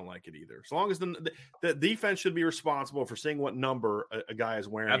 I don't like it either. As long as the defense should be responsible for seeing what number a guy is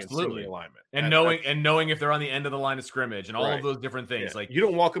wearing. Absolutely. In alignment. And knowing if they're on the end of the line of scrimmage and all of those different things. Yeah. Like, you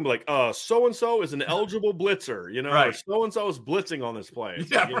don't walk them like, so-and-so is an eligible blitzer, or so-and-so is blitzing on this play.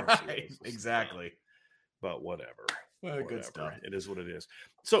 Yeah, right. Exactly. but whatever. Well, good stuff. It is what it is.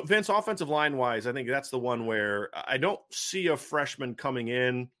 So, Vince, offensive line-wise, I think that's the one where I don't see a freshman coming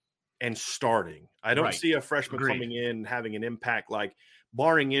in and starting. I don't see a freshman coming in having an impact, like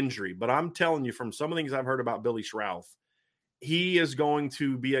barring injury. But I'm telling you, from some of the things I've heard about Billy Schrauth, he is going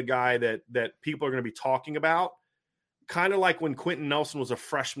to be a guy that people are going to be talking about, kind of like when Quentin Nelson was a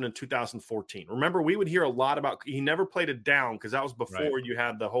freshman in 2014. Remember, we would hear a lot about – he never played it down because that was before you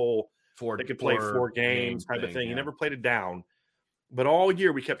had the whole – they could play 4 games type of thing. He never played it down. But all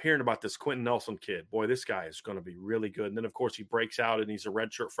year we kept hearing about this Quentin Nelson kid. Boy, this guy is going to be really good. And then, of course, he breaks out and he's a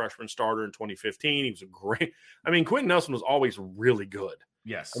redshirt freshman starter in 2015. He was a great – I mean, Quentin Nelson was always really good.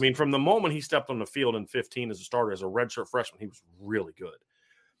 Yes. I mean, from the moment he stepped on the field in 15 as a starter, as a redshirt freshman, he was really good.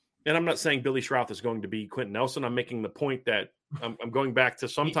 And I'm not saying Billy Schrauth is going to be Quentin Nelson. I'm making the point that I'm going back to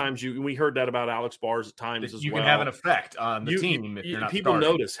sometimes we heard that about Alex Bars at times as well. You can have an effect on the team if you're not people starting.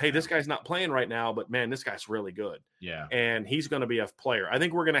 Notice, hey, this guy's not playing right now, but man, this guy's really good. Yeah. And he's going to be a player. I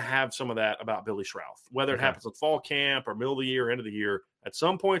think we're going to have some of that about Billy Schrauth, whether it happens at fall camp or middle of the year, end of the year. At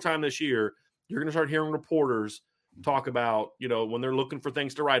some point in time this year, you're going to start hearing reporters talk about, when they're looking for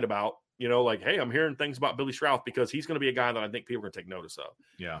things to write about, like, hey, I'm hearing things about Billy Schrauth because he's going to be a guy that I think people are going to take notice of.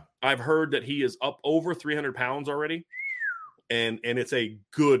 Yeah. I've heard that he is up over 300 pounds already, and it's a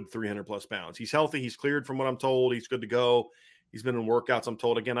good 300 plus pounds. He's healthy. He's cleared from what I'm told. He's good to go. He's been in workouts, I'm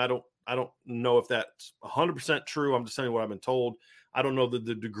told. Again, I don't know if that's 100% true. I'm just telling you what I've been told. I don't know the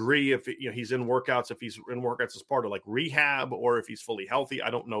degree if he's in workouts, if he's in workouts as part of like rehab or if he's fully healthy. I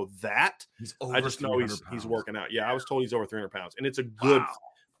don't know that. I just know he's working out. Yeah, I was told he's over 300 pounds, and it's a good. Wow.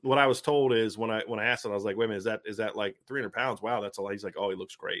 What I was told is when I asked it, I was like, wait a minute, is that like 300 pounds? Wow, that's a lot. He's like, oh, he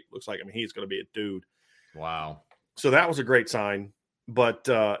looks great. Looks like, he's going to be a dude. Wow. So that was a great sign. But,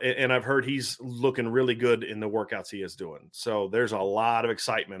 and I've heard he's looking really good in the workouts he is doing. So there's a lot of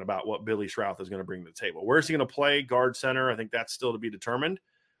excitement about what Billy Schrauth is going to bring to the table. Where's he going to play? Guard, center? I think that's still to be determined.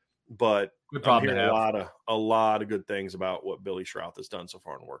 But I'm hearing a lot of good things about what Billy Schrauth has done so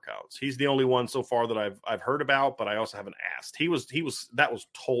far in workouts. He's the only one so far that I've heard about, but I also haven't asked. That was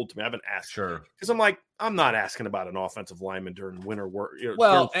told to me. I haven't asked. Sure. Because I'm not asking about an offensive lineman during winter work, during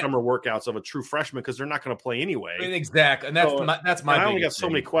summer workouts of a true freshman because they're not going to play anyway. Exactly. And that's my I only got so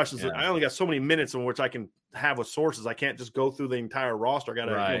many questions. Yeah. I only got so many minutes in which I can have with sources. I can't just go through the entire roster. I got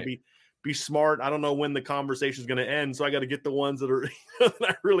to be smart. I don't know when the conversation is going to end, so I got to get the ones that are that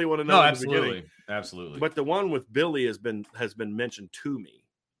I really want to know. No, absolutely. But the one with Billy has been mentioned to me,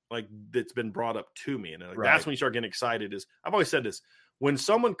 like it's been brought up to me, and that's when you start getting excited. Is I've always said this: when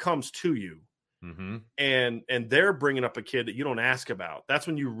someone comes to you and they're bringing up a kid that you don't ask about, that's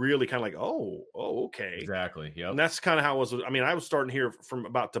when you really kind of like, oh, okay, exactly, yeah. And that's kind of how it was. I mean, I was starting to hear from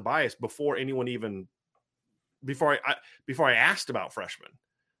about Tobias before I asked about freshmen.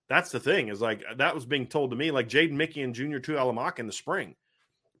 That's the thing is like that was being told to me, like Jaden Mickey and Junior Tuihalamaka in the spring.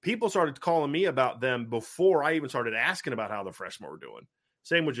 People started calling me about them before I even started asking about how the freshmen were doing.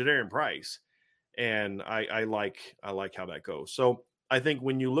 Same with Jadarian Price. And I like how that goes. So I think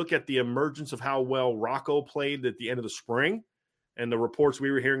when you look at the emergence of how well Rocco played at the end of the spring and the reports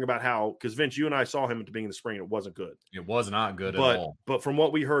we were hearing about how, because Vince, you and I saw him at the beginning of the spring, it wasn't good. It was not good at all. But from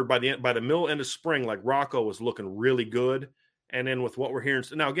what we heard by the middle end of spring, like Rocco was looking really good. And then with what we're hearing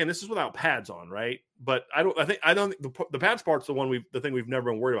now, again, this is without pads on, right? But I don't think the pads part's the thing we've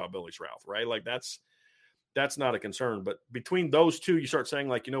never been worried about Billy Schrauth, right? Like that's not a concern. But between those two, you start saying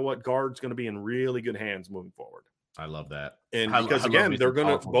like, you know what, guard's going to be in really good hands moving forward. I love that, and because again,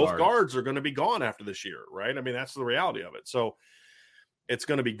 both guards are going to be gone after this year, right? I mean, that's the reality of it. So it's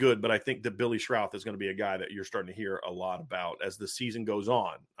going to be good. But I think that Billy Schrauth is going to be a guy that you're starting to hear a lot about as the season goes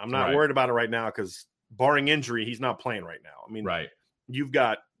on. I'm not worried about it right now because, barring injury, he's not playing right now. I mean, you've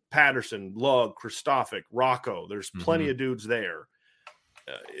got Patterson, Lug, Kristofic, Rocco. There's plenty of dudes there.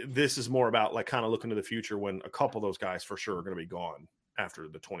 This is more about like kind of looking to the future when a couple of those guys for sure are going to be gone after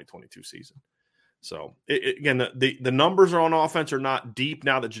the 2022 season. So again, the numbers are on offense are not deep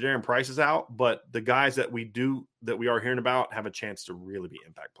now that Jadarian Price is out, but the guys that we are hearing about have a chance to really be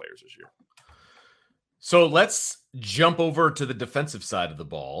impact players this year. So let's jump over to the defensive side of the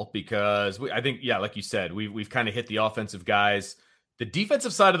ball because I think, like you said, we've kind of hit the offensive guys. The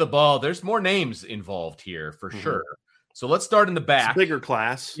defensive side of the ball, there's more names involved here for sure. So let's start in the back. It's a bigger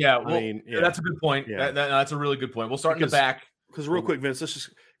class. Yeah, that's a good point. Yeah. That's a really good point. We'll start in the back. Because real quick, Vince,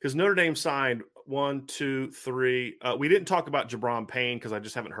 because Notre Dame signed 1, 2, 3. We didn't talk about Jabron Payne because I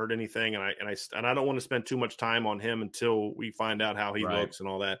just haven't heard anything, and I don't want to spend too much time on him until we find out how he looks and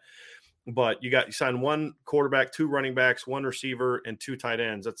all that. But you signed 1 quarterback, 2 running backs, 1 receiver, and 2 tight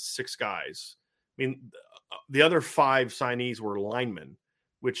ends. That's 6 guys. I mean, the other 5 signees were linemen.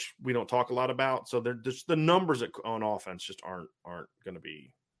 which we don't talk a lot about. So they're just the numbers on offense just aren't going to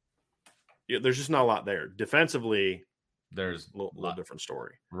be. Yeah, there's just not a lot there. Defensively, there's a little different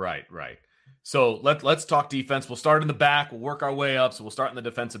story. Right. So let's talk defense. We'll start in the back. We'll work our way up. So we'll start in the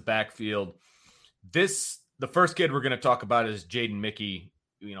defensive backfield. The first kid we're going to talk about is Jaden Mickey.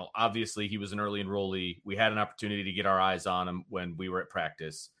 Obviously he was an early enrollee. We had an opportunity to get our eyes on him when we were at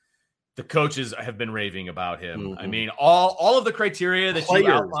practice. The coaches have been raving about him. Mm-hmm. I mean, all of the criteria that you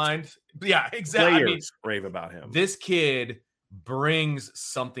outlined. Yeah, exactly. Players rave about him. This kid brings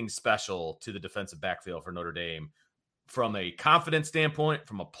something special to the defensive backfield for Notre Dame from a confidence standpoint,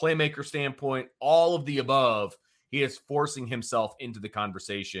 from a playmaker standpoint, all of the above. He is forcing himself into the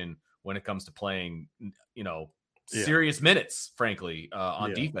conversation when it comes to playing, serious minutes, frankly,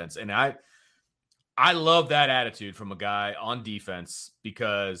 on defense. And I love that attitude from a guy on defense,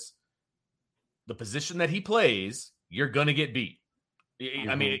 because the position that he plays, you're going to get beat. Mm-hmm.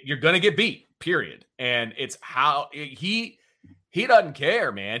 I mean, you're going to get beat, period. And it's how he doesn't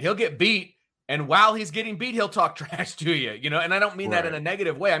care, man. He'll get beat. And while he's getting beat, he'll talk trash to you, and I don't mean that in a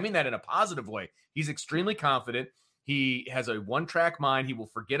negative way. I mean that in a positive way. He's extremely confident. He has a one-track mind. He will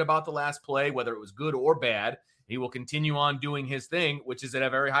forget about the last play, whether it was good or bad. He will continue on doing his thing, which is at a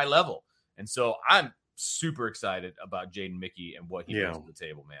very high level. And so I'm super excited about Jaden Mickey and what he brings to the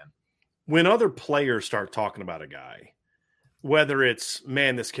table, man. When other players start talking about a guy, whether it's,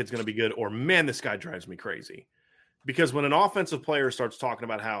 man, this kid's going to be good, or, man, this guy drives me crazy. Because when an offensive player starts talking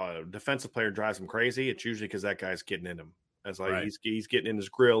about how a defensive player drives him crazy, it's usually because that guy's getting in him. It's like he's getting in his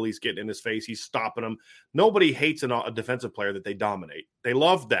grill, he's getting in his face, he's stopping him. Nobody hates a defensive player that they dominate. They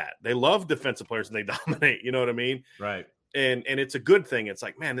love that. They love defensive players and they dominate. You know what I mean? Right. And it's a good thing. It's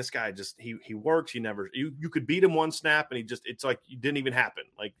like, man, this guy just he works. You could beat him one snap and it's like it didn't even happen.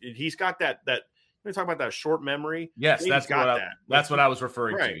 Like he's got that. We talk about that short memory. Yes, that's what I was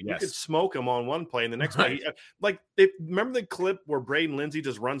referring to. Yes. You could smoke him on one play and the next play. Remember the clip where Braden Lindsey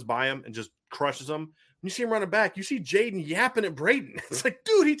just runs by him and just crushes him? When you see him running back, you see Jaden yapping at Braden. It's like,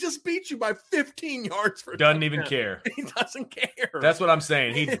 dude, he just beat you by 15 yards. Doesn't even care. He doesn't care. That's what I'm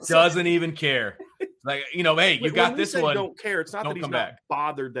saying. He doesn't even care. Like, hey, you got this one. Don't care. It's not that he's not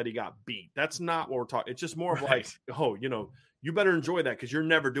bothered that he got beat. That's not what we're talking. It's just more of like, you better enjoy that because you're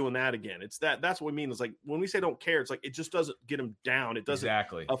never doing that again. It's that's what we mean. It's like when we say don't care, it's like it just doesn't get him down. It doesn't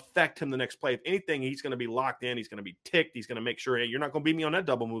affect him the next play. If anything, he's going to be locked in. He's going to be ticked. He's going to make sure, hey, you're not going to beat me on that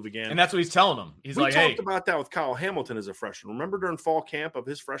double move again. And that's what he's telling him. We talked about that with Kyle Hamilton as a freshman. Remember during fall camp of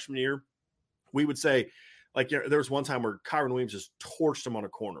his freshman year, we would say, like, there was one time where Kyron Williams just torched him on a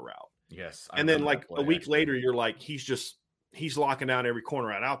corner route. Yes. And then like a week later, you're like, he's locking down every corner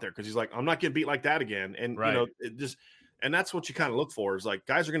route out there because he's like, I'm not getting beat like that again. And, and that's what you kind of look for is like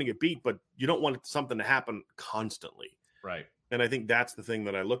guys are going to get beat, but you don't want something to happen constantly. Right. And I think that's the thing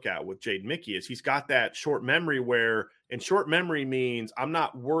that I look at with Jaden Mickey is he's got that short memory and short memory means I'm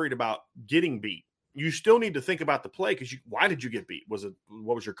not worried about getting beat. You still need to think about the play because why did you get beat? What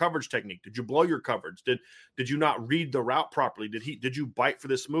was your coverage technique? Did you blow your coverage? Did you not read the route properly? Did you bite for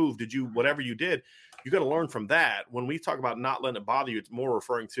this move? Did you, whatever you did, you got to learn from that. When we talk about not letting it bother you, it's more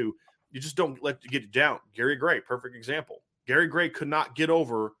referring to, you just don't let it get you down. Gary Gray, perfect example. Gary Gray could not get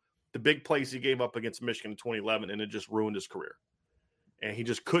over the big plays he gave up against Michigan in 2011, and it just ruined his career. And he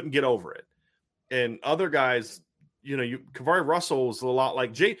just couldn't get over it. And other guys, Kavari Russell is a lot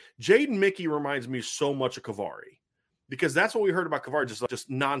like Jaden Mickey reminds me so much of Kavari because that's what we heard about Kavari, just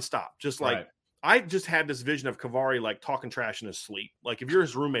nonstop. Just like I just had this vision of Kavari like talking trash in his sleep. Like if you're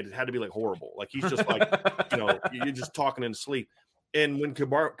his roommate, it had to be like horrible. Like he's just like, you're just talking in sleep. And when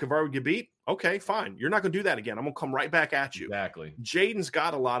Kavari would get beat, okay, fine. You're not going to do that again. I'm going to come right back at you. Exactly. Jaden's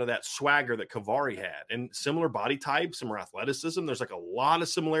got a lot of that swagger that Kavari had and similar body type, similar athleticism. There's like a lot of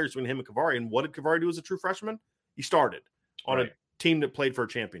similarities between him and Kavari. And what did Kavari do as a true freshman? He started on a team that played for a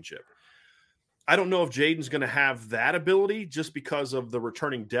championship. I don't know if Jaden's going to have that ability just because of the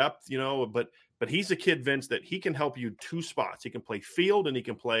returning depth, but he's a kid, Vince, that he can help you two spots. He can play field and he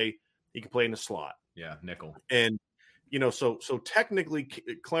can play in the slot. Yeah, nickel. And so technically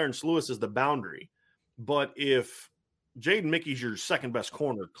Clarence Lewis is the boundary, but if Jaden Mickey's your second best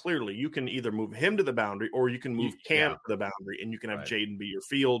corner, clearly you can either move him to the boundary or you can move Cam to the boundary and you can have Jaden be your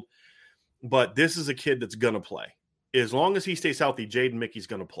field. But this is a kid that's going to play. As long as he stays healthy, Jaden Mickey's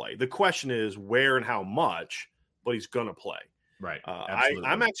going to play. The question is where and how much, but he's going to play. Right.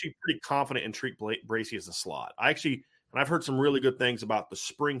 I'm actually pretty confident in Treat Bracey as a slot. And I've heard some really good things about the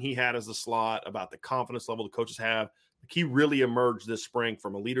spring he had as a slot, about the confidence level the coaches have. He really emerged this spring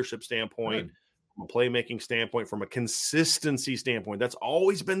from a leadership standpoint, from a playmaking standpoint, from a consistency standpoint. That's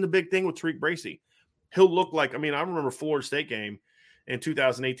always been the big thing with Tariq Bracey. He'll look like, I remember Florida State game, in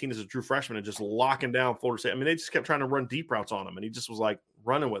 2018 as a true freshman and just locking down Florida State. I mean, they just kept trying to run deep routes on him, and he just was like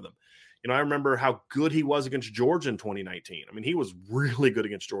running with them. You know, I remember how good he was against Georgia in 2019. I mean, he was really good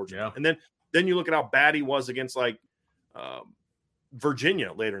against Georgia. Yeah. And then you look at how bad he was against like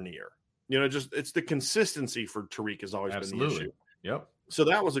Virginia later in the year. You know, just it's the consistency for Tariq has always been the issue. Yep. So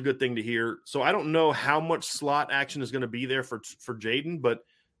that was a good thing to hear. So I don't know how much slot action is going to be there for Jaden, but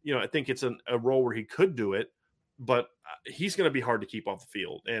you know, I think it's a role where he could do it, but he's going to be hard to keep off the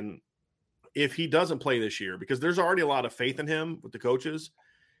field. And if he doesn't play this year, because there's already a lot of faith in him with the coaches,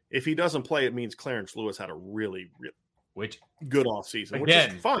 if he doesn't play, it means Clarence Lewis had a really good offseason. Again,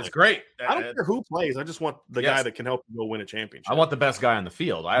 which is fun. It's great. I don't care who plays. I just want the guy that can help you go win a championship. I want the best guy on the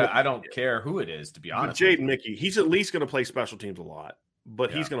field. I don't care who it is, to be honest. Jaden Mickey, he's at least going to play special teams a lot,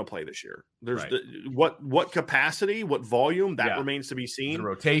 but he's going to play this year. There's what capacity, what volume, that remains to be seen. The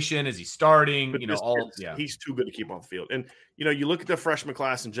rotation, is he starting? But he's too good to keep off the field. And you know, you look at the freshman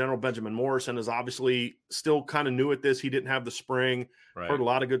class in general. Benjamin Morrison is obviously still kind of new at this. He didn't have the spring. Heard a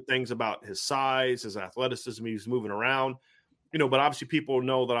lot of good things about his size, his athleticism. He was moving around. You know, but obviously people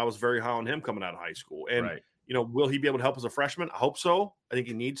know that I was very high on him coming out of high school. And you know, will he be able to help as a freshman? I hope so. I think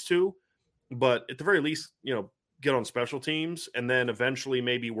he needs to. But at the very least, you know, get on special teams and then eventually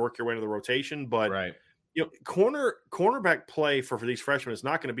maybe work your way into the rotation. But you know, cornerback play for these freshmen is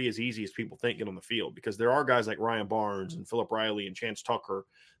not going to be as easy as people think on the field, because there are guys like Ryan Barnes and Philip Riley and Chance Tucker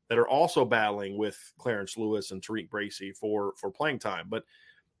that are also battling with Clarence Lewis and Tariq Bracy for playing time. But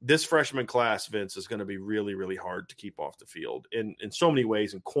this freshman class, Vince, is going to be really, really hard to keep off the field in so many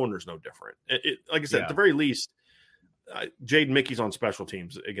ways, and corner's no different. Like I said, at the very least, Jaden Mickey's on special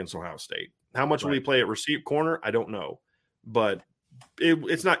teams against Ohio State. How much will he play at receive corner? I don't know. But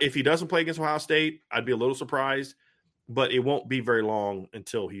it's not – if he doesn't play against Ohio State, I'd be a little surprised. But it won't be very long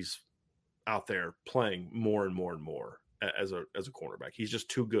until he's out there playing more and more and more as a cornerback. He's just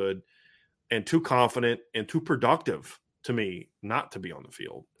too good and too confident and too productive to me not to be on the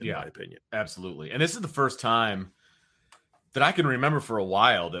field, in my opinion. Absolutely. And this is the first time that I can remember for a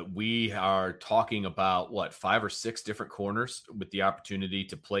while that we are talking about 5 or 6 different corners with the opportunity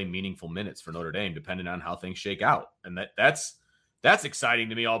to play meaningful minutes for Notre Dame, depending on how things shake out. And that's exciting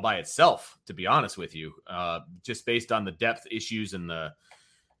to me all by itself, to be honest with you, just based on the depth issues and the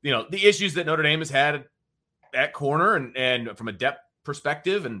issues that Notre Dame has had at corner and from a depth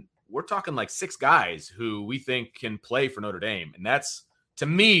perspective. And we're talking like 6 guys who we think can play for Notre Dame. And that's, to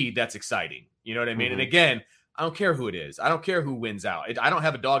me, that's exciting. You know what I mean? Mm-hmm. And again, I don't care who it is. I don't care who wins out. I don't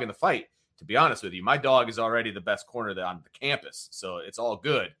have a dog in the fight, to be honest with you. My dog is already the best corner on the campus, so it's all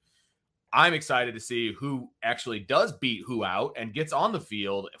good. I'm excited to see who actually does beat who out and gets on the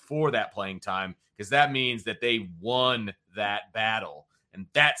field for that playing time, because that means that they won that battle. And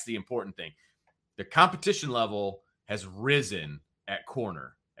that's the important thing. The competition level has risen at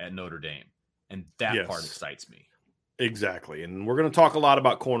corner at Notre Dame, and that part excites me. Exactly. And we're going to talk a lot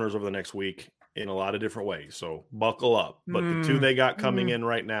about corners over the next week in a lot of different ways, so buckle up. But the 2 they got coming in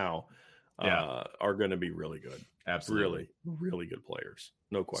right now are going to be really good. Absolutely. Really, really good players.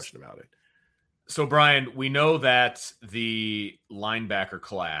 No question about it. So, Brian, we know that the linebacker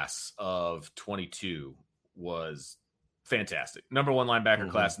class of 22 was fantastic. Number 1 linebacker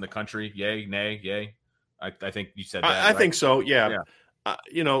class in the country. Yay, nay, yay. I think you said that. I think so, yeah.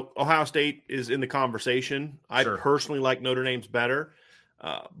 You know, Ohio State is in the conversation. I personally like Notre Dame's better.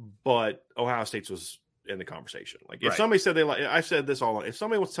 But Ohio State's was in the conversation. Like if somebody said I said this all. If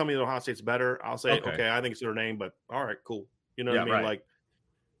somebody wants to tell me that Ohio State's better, I'll say, okay, I think it's Notre Dame, but all right, cool. You know what I mean? Right. Like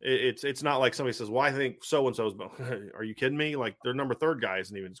it's not like somebody says, well, I think so-and-so's, are you kidding me? Like their number 3 guy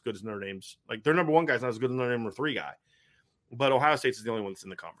isn't even as good as Notre Dame's. Like their number 1 guy is not as good as Notre Dame number 3 guy. But Ohio State's is the only one that's in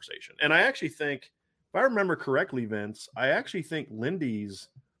the conversation. And I actually think, if I remember correctly, Vince, I actually think Lindy's,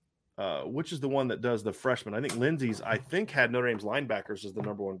 which is the one that does the freshman. I think Lindsay's, had Notre Dame's linebackers as the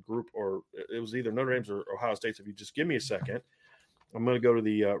number 1 group, or it was either Notre Dame's or Ohio State's. If you just give me a second, I'm going to go to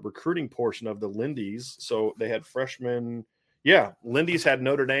the recruiting portion of the Lindy's. So they had freshmen. Yeah, Lindy's had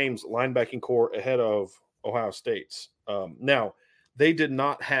Notre Dame's linebacking core ahead of Ohio State's. Now, they did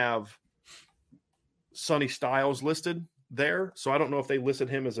not have Sonny Styles listed there, so I don't know if they listed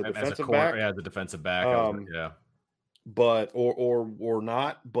him as a defensive back. Yeah, the defensive back. But or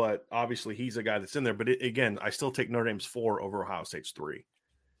not. But obviously he's a guy that's in there. But again, I still take Notre Dame's 4 over Ohio State's 3,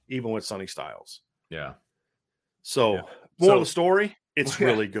 even with Sonny Styles. Yeah. So more of the story, it's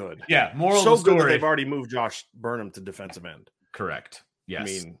really good. Yeah, more so of the story. Good that they've already moved Josh Burnham to defensive end. Correct. Yes. I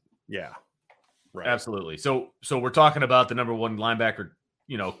mean, yeah. Right. Absolutely. So we're talking about the number 1 linebacker,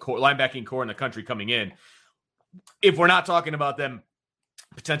 linebacking core in the country coming in. If we're not talking about them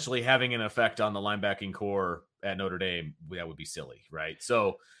potentially having an effect on the linebacking core at Notre Dame, that would be silly, right?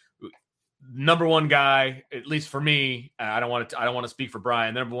 So number one guy, at least for me, I don't want to speak for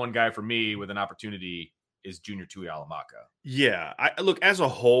Brian. The number one guy for me with an opportunity is Junior Tuihalamaka. Yeah. I look, as a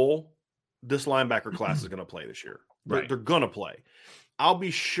whole, this linebacker class is going to play this year. They're going to play. I'll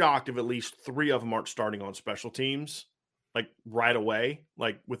be shocked if at least 3 of them aren't starting on special teams, like right away,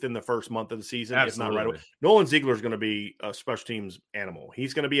 like within the first month of the season. Absolutely. If not right away. Nolan Ziegler is going to be a special teams animal.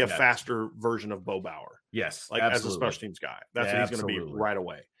 He's going to be a faster version of Bo Bauer. Yes. Like as a special teams guy. That's what he's going to be right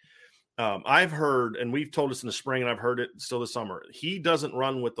away. I've heard, and we've told us in the spring, and I've heard it still this summer, he doesn't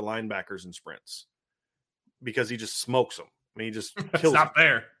run with the linebackers in sprints because he just smokes them. I mean, he just kills them.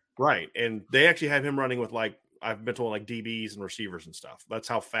 There. Right. And they actually have him running with, like, I've been told, like DBs and receivers and stuff. That's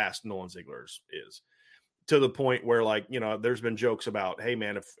how fast Nolan Ziegler is. To the point where, like, you know, there's been jokes about, hey,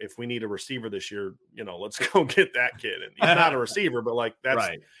 man, if we need a receiver this year, you know, let's go get that kid. And he's not a receiver, but like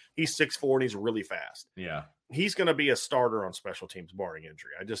he's 6'4" and he's really fast. Yeah. He's going to be a starter on special teams, barring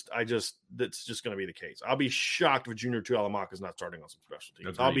injury. That's just going to be the case. I'll be shocked if Junior Tuihalamaka is not starting on some special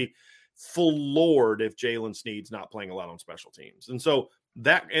teams. Agreed. I'll be floored if Jalen Snead's not playing a lot on special teams. And so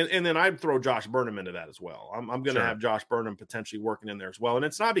that, and then I'd throw Josh Burnham into that as well. I'm going to have Josh Burnham potentially working in there as well. And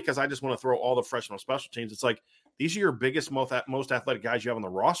it's not because I just want to throw all the freshmen on special teams. It's like, these are your biggest, most athletic guys you have on the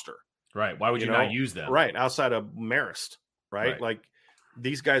roster. Right. Why would you not use them? Right. Outside of Marist. Right. Like,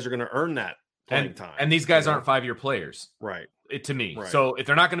 these guys are going to earn that playing time. And these guys aren't 5-year players. Right. To me. Right. So if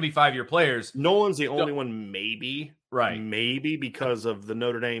they're not going to be 5-year players. Nolan's the only one, maybe. Right. Maybe because of the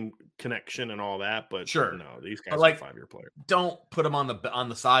Notre Dame connection and all that. But no, these guys are 5-year players. Don't put them on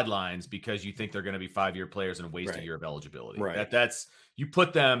the sidelines because you think they're going to be 5-year players and waste a year of eligibility. Right. That's you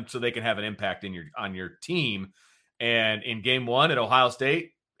put them so they can have an impact on your team. And in game 1 at Ohio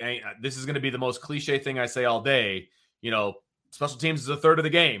State, this is going to be the most cliche thing I say all day. You know, special teams is a third of the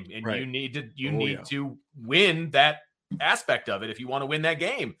game, and you need to win that aspect of it. If you want to win that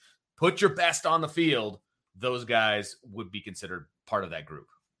game, put your best on the field. Those guys would be considered part of that group.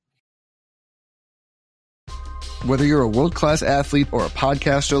 Whether you're a world-class athlete or a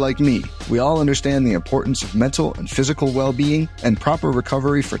podcaster like me, we all understand the importance of mental and physical well-being and proper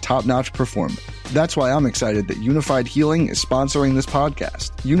recovery for top-notch performance. That's why I'm excited that Unified Healing is sponsoring this podcast.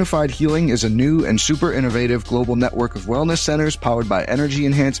 Unified Healing is a new and super innovative global network of wellness centers powered by Energy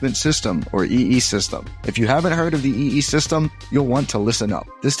Enhancement System, or EE System. If you haven't heard of the EE System, you'll want to listen up.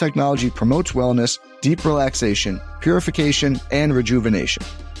 This technology promotes wellness, deep relaxation, purification, and rejuvenation.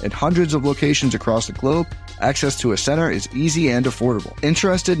 At hundreds of locations across the globe, access to a center is easy and affordable.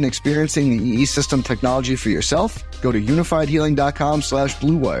 Interested in experiencing the EE System technology for yourself? Go to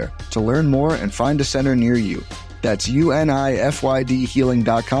unifiedhealing.com/bluewire to learn more and find a center near you. That's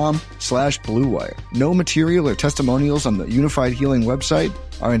unifydhealing.com/bluewire. No material or testimonials on the Unified Healing website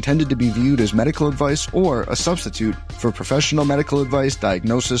are intended to be viewed as medical advice or a substitute for professional medical advice,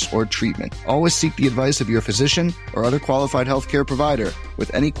 diagnosis, or treatment. Always seek the advice of your physician or other qualified healthcare provider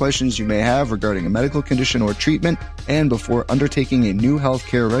with any questions you may have regarding a medical condition or treatment and before undertaking a new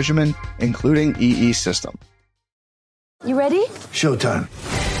healthcare regimen, including EE System. You ready? Showtime.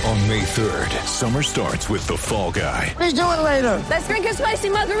 On May 3rd, summer starts with The Fall Guy. Let's do it later. Let's drink a spicy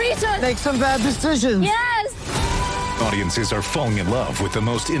margarita. Make some bad decisions. Yes. Audiences are falling in love with the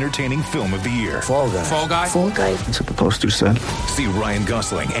most entertaining film of the year. Fall Guy. Fall Guy? Fall Guy. That's what the poster said. See Ryan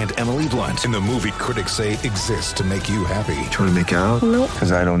Gosling and Emily Blunt in the movie critics say exists to make you happy. Trying to make it out? Nope.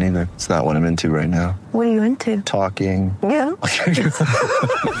 Because I don't either. It's not what I'm into right now. What are you into? Talking. Yeah.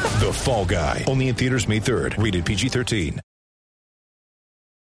 The Fall Guy. Only in theaters May 3rd. Rated PG-13.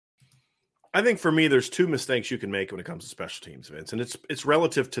 I think for me, there's 2 mistakes you can make when it comes to special teams, Vince, and it's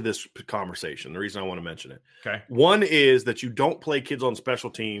relative to this conversation. The reason I want to mention it. Okay. One is that you don't play kids on special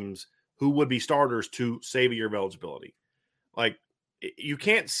teams who would be starters to save a year of eligibility. Like, you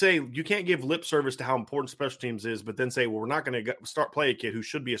can't give lip service to how important special teams is, but then say, well, we're not going to play a kid who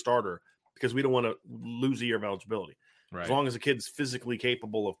should be a starter because we don't want to lose a year of eligibility. Right. As long as the kid's physically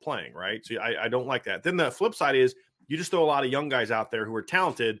capable of playing, right? So I don't like that. Then the flip side is you just throw a lot of young guys out there who are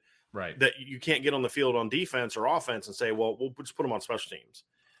talented, right, that you can't get on the field on defense or offense and say, well, we'll just put them on special teams.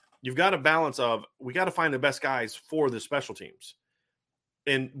 You've got a balance of, we got to find the best guys for the special teams.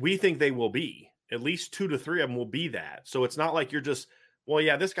 And we think they will be. At least 2 to 3 of them will be that. So it's not like you're just, well,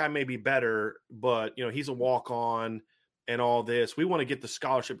 yeah, this guy may be better, but, you know, he's a walk-on and all this. We want to get the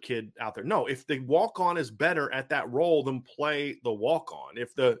scholarship kid out there. No, if the walk-on is better at that role, then play the walk-on.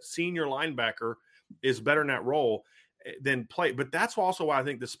 If the senior linebacker is better in that role, than play. But that's also why I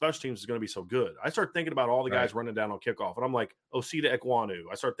think the special teams is going to be so good. I start thinking about all the guys running down on kickoff, and I'm like, Osita Ekwonu.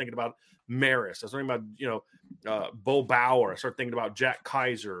 I start thinking about Maris. I start thinking about, Bo Bauer. I start thinking about Jack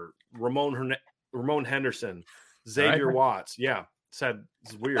Kaiser, Ramon Henderson, Xavier Watts. Yeah,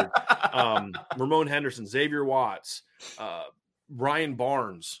 it's weird. Ramon Henderson, Xavier Watts, Ryan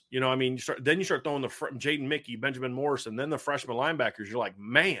Barnes. You start throwing the Jaden Mickey, Benjamin Morrison, then the freshman linebackers. You're like,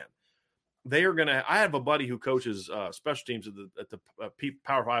 man. They are going to – I have a buddy who coaches special teams at the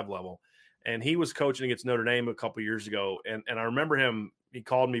Power 5 level, and he was coaching against Notre Dame a couple years ago, and I remember him – he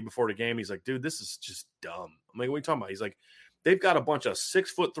called me before the game. He's like, dude, this is just dumb. I'm like, what are you talking about? He's like, they've got a bunch of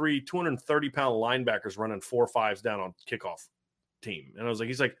 6'3", 230-pound linebackers running 4.5s down on kickoff team. And I was like,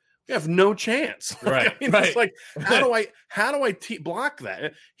 he's like, we have no chance. Right. It's like, how do I block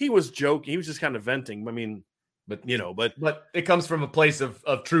that? He was joking. He was just kind of venting. I mean – But it comes from a place of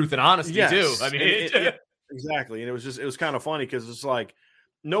truth and honesty too. I mean, exactly. And it was kind of funny because it's like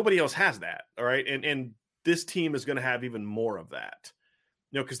nobody else has that. All right. And this team is going to have even more of that,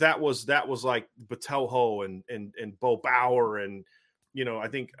 because that was like Batelho and Bo Bauer. And, I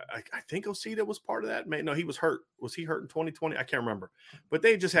think Osita was part of that. No, he was hurt. Was he hurt in 2020? I can't remember, but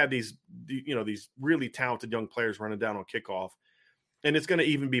they just had these really talented young players running down on kickoff. And it's going to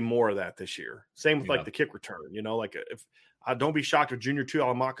even be more of that this year. Same with like the kick return, if don't be shocked if Junior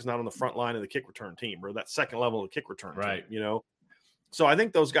Tuihalamaka is not on the front line of the kick return team or that second level of the kick return team, So I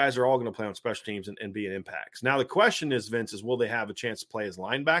think those guys are all going to play on special teams and be an impacts. Now the question is, Vince, will they have a chance to play as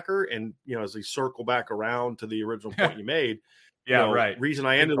linebacker? And, as we circle back around to the original point you made, reason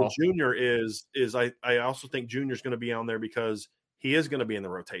I ended with Junior is I also think Junior's going to be on there because he is going to be in the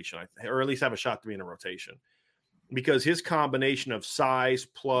rotation, or at least have a shot to be in the rotation. Because his combination of size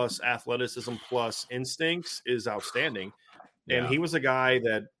plus athleticism plus instincts is outstanding. Yeah. And he was a guy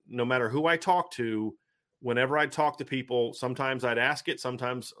that no matter who I talked to, whenever I talked to people, sometimes I'd ask it.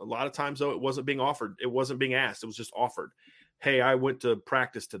 Sometimes, a lot of times, though, it wasn't being offered. It wasn't being asked. It was just offered. Hey, I went to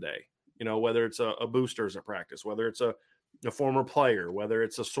practice today. Whether it's a boosters at practice, whether it's a former player, whether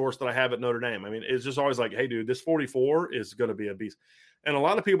it's a source that I have at Notre Dame. I mean, it's just always like, hey, dude, this 44 is going to be a beast. And a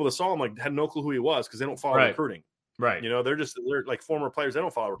lot of people that saw him had no clue who he was because they don't follow recruiting. Right. They're like former players. They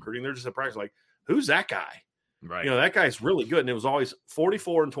don't follow recruiting. They're just at practice like, who's that guy? Right. That guy's really good. And it was always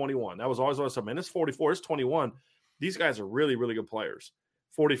 44 and 21. That was always something. And it's 44, it's 21. These guys are really, really good players.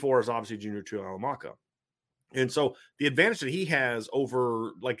 44 is obviously Junior Tuihalamaka. And so the advantage that he has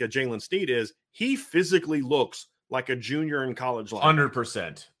over like a Jalen Sneed is he physically looks like a junior in college life.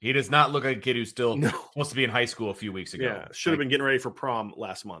 100%. He does not look like a kid who's still supposed to be in high school a few weeks ago. Yeah. Should have been getting ready for prom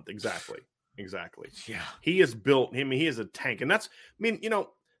last month. Exactly. Yeah. He is built. He is a tank. And that's,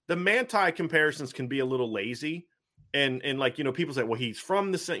 the Manti comparisons can be a little lazy. And people say, well, he's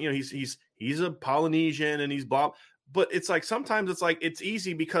from the, he's a Polynesian and he's blah. But it's like, sometimes it's like, it's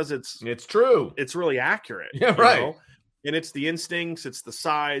easy because it's true. It's really accurate. Yeah. Right. And it's the instincts, it's the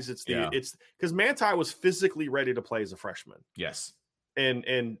size, it's because Manti was physically ready to play as a freshman. Yes.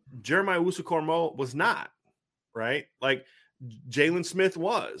 And Jeremiah Usu-Cormo was not, right? Like Jalen Smith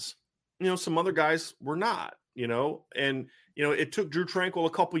was. Some other guys were not, and, it took Drew Tranquil a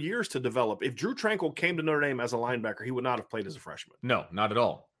couple years to develop. If Drew Tranquil came to Notre Dame as a linebacker, he would not have played as a freshman. No, not at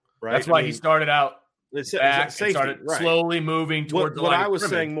all. Right. That's why he started out back safety, and started slowly moving towards the line. What I was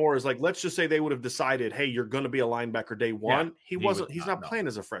saying more is like, let's just say they would have decided, hey, you're going to be a linebacker day one. Yeah, he's not playing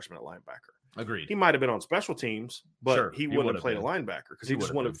as a freshman at linebacker. Agreed. He might have been on special teams, but he wouldn't have played a linebacker because he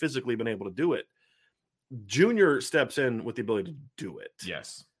just wouldn't have physically been able to do it. Junior steps in with the ability to do it.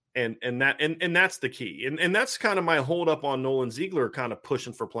 Yes. And that's the key. And that's kind of my hold up on Nolan Ziegler kind of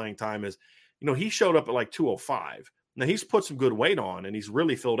pushing for playing time is, he showed up at like 205. Now he's put some good weight on and he's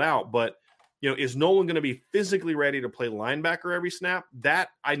really filled out, but is Nolan going to be physically ready to play linebacker every snap? That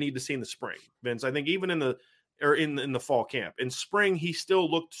I need to see in the spring, Vince. I think even in the fall camp. In spring, he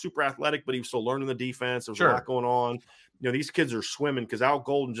still looked super athletic, but he was still learning the defense. There was a lot going on. These kids are swimming because Al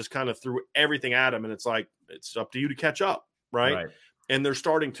Golden just kind of threw everything at him, and it's like, it's up to you to catch up, right? And they're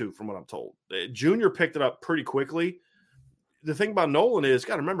starting to, from what I'm told. Junior picked it up pretty quickly. The thing about Nolan is,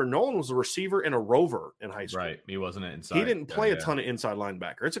 got to remember, Nolan was a receiver and a rover in high school. Right. He wasn't an inside. He didn't play a ton of inside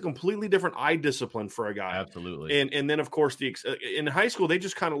linebacker. It's a completely different eye discipline for a guy. Absolutely. And then, of course, in high school, they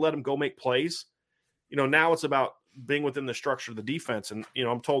just kind of let him go make plays. Now it's about being within the structure of the defense. And,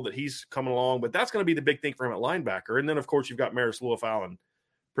 I'm told that he's coming along, but that's going to be the big thing for him at linebacker. And then, of course, you've got Maris Luafau and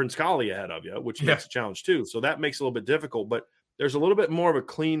Prince Kali ahead of you, which makes a challenge too. So that makes it a little bit difficult, but there's a little bit more of a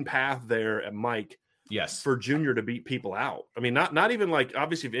clean path there at Mike. Yes. For Junior to beat people out. I mean, not even like,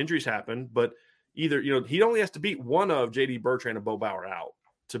 obviously if injuries happen, but either, he only has to beat one of JD Bertrand and Bo Bauer out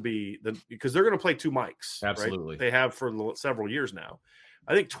to be because they're going to play two Mikes. Absolutely. Right? They have for several years now.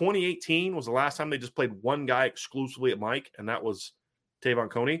 I think 2018 was the last time they just played one guy exclusively at Mike, and that was Tavon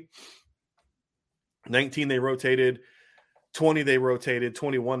Coney. 19 they rotated, 20 they rotated,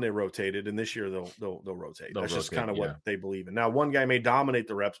 21 they rotated, and this year they'll rotate. That's just kind of what they believe in. Now, one guy may dominate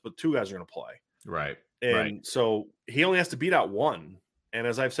the reps, but two guys are going to play. Right. And so he only has to beat out one. And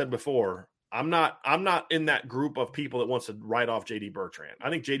as I've said before, I'm not in that group of people that wants to write off JD Bertrand. I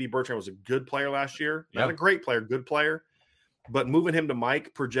think JD Bertrand was a good player last year. Not a great player, good player. But moving him to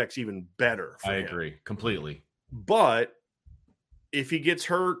Mike projects even better for him. I agree completely. But if he gets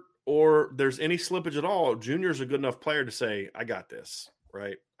hurt or there's any slippage at all, Junior's a good enough player to say, I got this,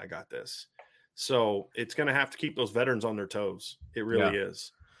 right? I got this. So it's going to have to keep those veterans on their toes. It really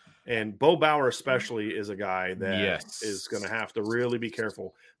is. And Bo Bauer especially is a guy that is going to have to really be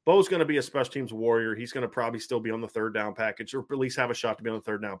careful. Bo's going to be a special teams warrior. He's going to probably still be on the third down package, or at least have a shot to be on the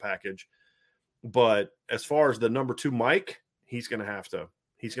third down package. But as far as the number 2 Mike, he's going to have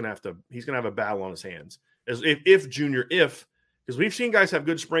a battle on his hands. As if Junior, because we've seen guys have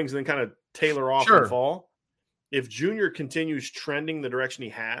good springs and then kind of tailor off and fall. If Junior continues trending the direction he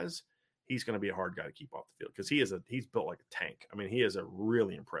has, he's going to be a hard guy to keep off the field because he's built like a tank. I mean, he is a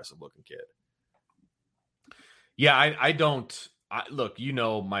really impressive looking kid. Yeah, look,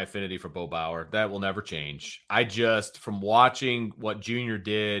 my affinity for Bo Bauer. That will never change. From watching what Junior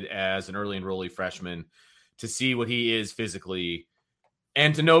did as an early enrollee freshman to see what he is physically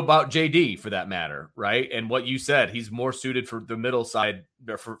and to know about JD for that matter, right? And what you said, he's more suited for the middle side,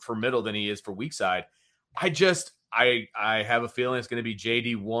 for middle than he is for weak side. I have a feeling it's going to be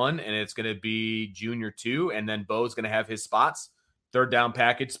JD 1 and it's going to be Junior 2, and then Bo's going to have his spots, third down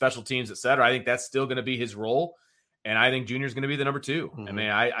package, special teams, etc. I think that's still going to be his role, and I think Junior's going to be the number 2. Mm-hmm. I mean,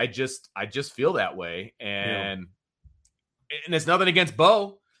 I just feel that way, and it's nothing against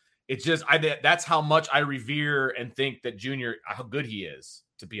Bo. It's just that's how much I revere and think that Junior, how good he is,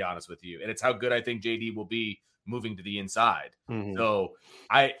 to be honest with you, and it's how good I think JD will be moving to the inside. Mm-hmm. So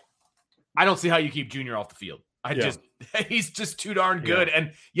I don't see how you keep Junior off the field. He's just too darn good. Yeah.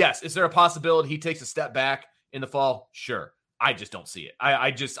 And yes, is there a possibility he takes a step back in the fall? Sure. I just don't see it.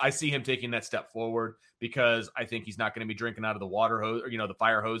 I see him taking that step forward because I think he's not going to be drinking out of the water hose or, the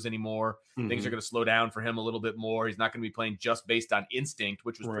fire hose anymore. Mm-hmm. Things are going to slow down for him a little bit more. He's not going to be playing just based on instinct,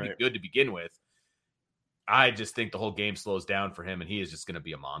 which was pretty good to begin with. I just think the whole game slows down for him and he is just going to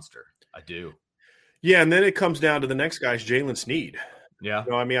be a monster. I do. Yeah. And then it comes down to the next guy is Jalen Sneed. Yeah.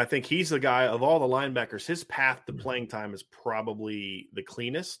 I think he's the guy of all the linebackers. His path to playing time is probably the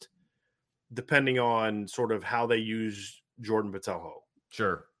cleanest, depending on sort of how they use Jordan Botelho.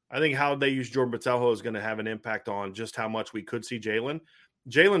 Sure. I think how they use Jordan Botelho is going to have an impact on just how much we could see Jalen.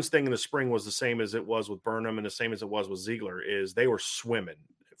 Jalen's thing in the spring was the same as it was with Burnham and the same as it was with Ziegler, is they were swimming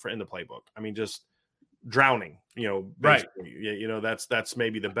in the playbook. I mean, just drowning, right. That's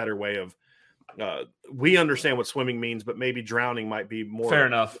maybe the better way of, we understand what swimming means, but maybe drowning might be more fair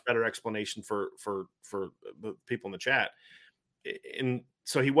enough. Better explanation for the people in the chat. And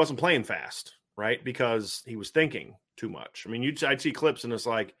so he wasn't playing fast, right? Because he was thinking too much. I mean, I'd see clips and it's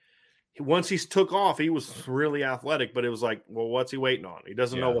like, once he took off, he was really athletic, but it was like, well, what's he waiting on? He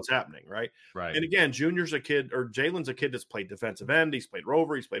doesn't know what's happening, right? Right. And again, Junior's a kid, or Jalen's a kid that's played defensive end. He's played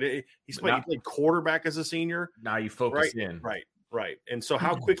rover. He played quarterback as a senior. Now you focus in. Right. And so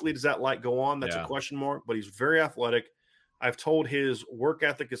how quickly does that light go on? That's a question mark, but he's very athletic. I've told his work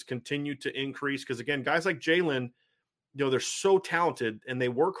ethic has continued to increase because, again, guys like Jalen, they're so talented and they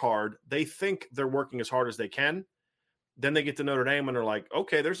work hard. They think they're working as hard as they can. Then they get to Notre Dame and they're like,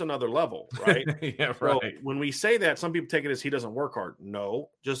 okay, there's another level, right? So when we say that, some people take it as he doesn't work hard. No,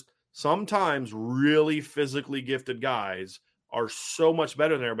 just sometimes really physically gifted guys are so much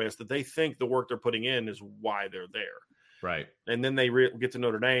better than everybody else that they think the work they're putting in is why they're there. Right. And then they get to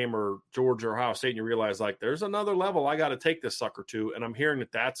Notre Dame or Georgia or Ohio State and you realize, like, there's another level I got to take this sucker to. And I'm hearing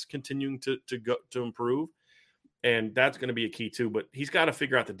that that's continuing to improve. And that's going to be a key too. But he's got to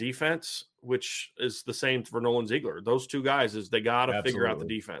figure out the defense, which is the same for Nolan Ziegler. Those two guys they got to figure out the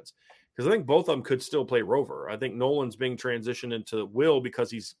defense. Because I think both of them could still play rover. I think Nolan's being transitioned into Will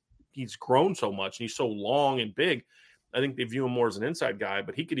because he's grown so much and he's so long and big. I think they view him more as an inside guy,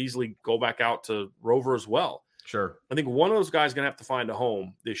 but he could easily go back out to rover as well. Sure. I think one of those guys is going to have to find a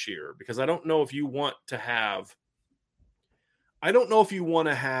home this year because I don't know if you want to have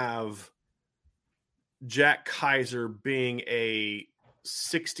Jack Kaiser being a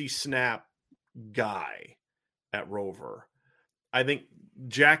 60 snap guy at rover. I think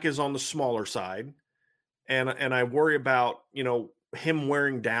Jack is on the smaller side and I worry about, him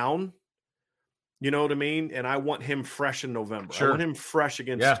wearing down. You know what I mean? And I want him fresh in November. Sure. I want him fresh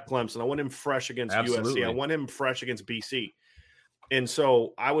against Clemson. I want him fresh against USC. I want him fresh against BC. And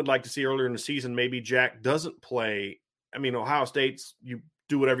so I would like to see earlier in the season, maybe Jack doesn't play. I mean, Ohio State's, you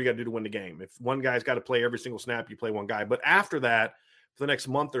do whatever you got to do to win the game. If one guy's got to play every single snap, you play one guy. But after that, for the next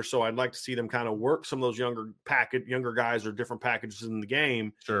month or so, I'd like to see them kind of work some of those younger guys or different packages in the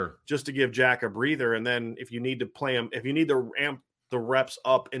game. Sure. Just to give Jack a breather. And then if you need to play him, if you need to amp the reps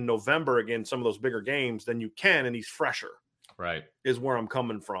up in November again, some of those bigger games, then you can, and he's fresher. Right. Is where I'm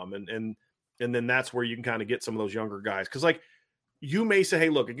coming from. And then that's where you can kind of get some of those younger guys. Because like you may say, hey,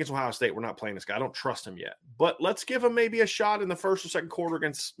 look, against Ohio State, we're not playing this guy. I don't trust him yet. But let's give him maybe a shot in the first or second quarter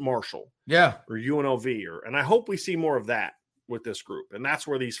against Marshall. Yeah. Or UNLV. And I hope we see more of that with this group. And that's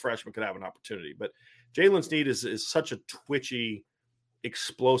where these freshmen could have an opportunity. But Jalen Snead is such a twitchy,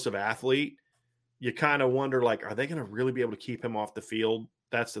 explosive athlete. You kind of wonder, like, are they going to really be able to keep him off the field?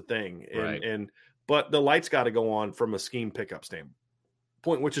 That's the thing. But the lights got to go on from a scheme pickup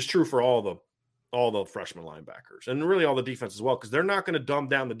standpoint, which is true for all the freshman linebackers and really all the defense as well, because they're not going to dumb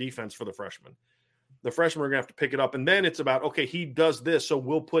down the defense for the freshmen. The freshmen are going to have to pick it up. And then it's about, okay, he does this, so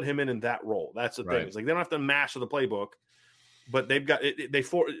we'll put him in that role. That's the thing. It's like they don't have to master the playbook, but they've got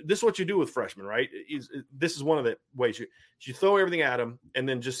this is what you do with freshmen, right? This is one of the ways you throw everything at them and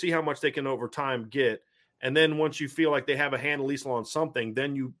then just see how much they can over time get. And then once you feel like they have a hand at least on something,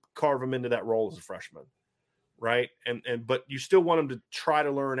 then you carve them into that role as a freshman. Right. But you still want them to try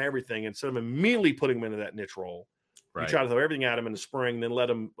to learn everything instead of immediately putting them into that niche role. Right. You try to throw everything at them in the spring, then let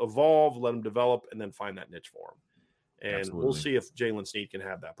them evolve, let them develop, and then find that niche for them. And we'll see if Jalen Snead can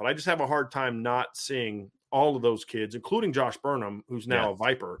have that. But I just have a hard time not seeing all of those kids, including Josh Burnham, who's now a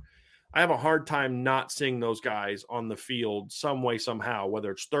Viper. I have a hard time not seeing those guys on the field some way, somehow,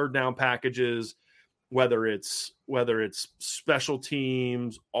 whether it's third down packages, whether it's special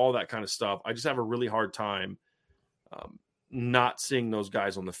teams, all that kind of stuff. I just have a really hard time not seeing those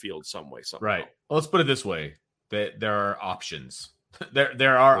guys on the field some way, somehow. Right. Well, let's put it this way: that there are options.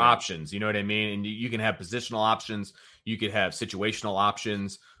 There are options. You know what I mean? And you can have positional options. You could have situational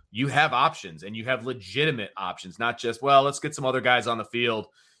options. You have options, and you have legitimate options, not just, well, let's get some other guys on the field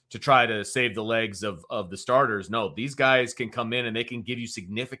to try to save the legs of the starters. No, these guys can come in and they can give you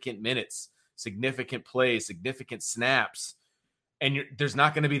significant minutes, significant plays, significant snaps. And there's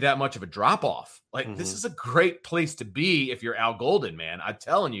not going to be that much of a drop-off. Like, this is a great place to be if you're Al Golden, man. I'm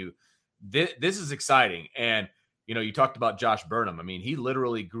telling you, this is exciting. And, you know, you talked about Josh Burnham. I mean, he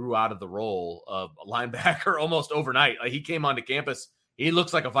literally grew out of the role of a linebacker almost overnight. Like, he came onto campus. He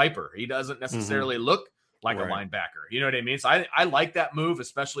looks like a Viper. He doesn't necessarily look like a linebacker. You know what I mean? So I like that move,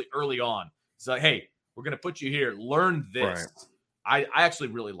 especially early on. It's like, hey, we're going to put you here. Learn this. Right. I actually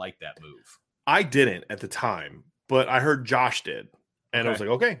really like that move. I didn't at the time, but I heard Josh did. And I was like,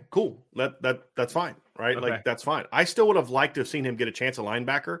 okay, cool. That's fine. Right. Okay. Like, that's fine. I still would have liked to have seen him get a chance at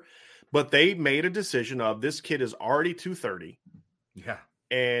linebacker, but they made a decision of this kid is already 230. Yeah.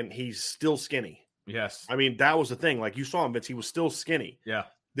 And he's still skinny. Yes. I mean, that was the thing. Like, you saw him, Vince, he was still skinny. Yeah.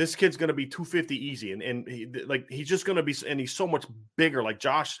 This kid's going to be 250 easy. And he's just going to be, and he's so much bigger. Like,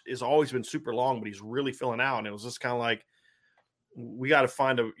 Josh has always been super long, but he's really filling out. And it was just kind of like, we got to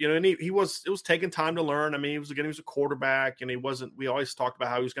find and it was taking time to learn. I mean, he was a quarterback, and we always talked about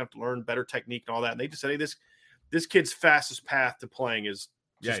how he was going to have to learn better technique and all that. And they just said, hey, this kid's fastest path to playing is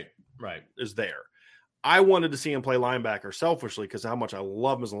there. I wanted to see him play linebacker selfishly because how much I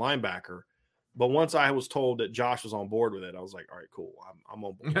love him as a linebacker. But once I was told that Josh was on board with it, I was like, all right, cool. I'm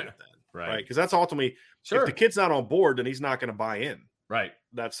on board with that. Right. Because that's ultimately, if the kid's not on board, then he's not going to buy in. Right.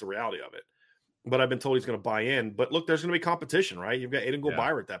 That's the reality of it. But I've been told he's going to buy in. But look, there's going to be competition, right? You've got Aiden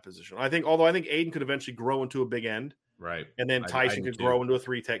Gilbert at that position. Although I think Aiden could eventually grow into a big end. Right. And then Tyson could grow into a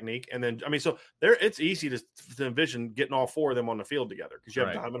 3 technique. And then, I mean, so it's easy to envision getting all 4 of them on the field together because you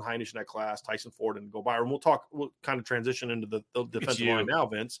have Donovan Heinisch in that class, Tyson Ford, and Gilbert. And we'll kind of transition into the defensive line now,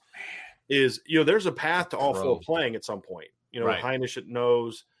 Vince. There's a path to all 4 playing at some point. Heinisch at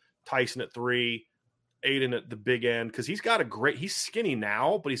nose, Tyson at 3, Aiden at the big end, because he's skinny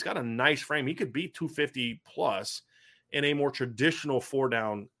now, but he's got a nice frame. He could be 250 plus in a more traditional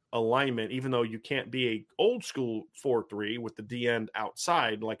 4-down alignment, even though you can't be a old school 4-3 with the D end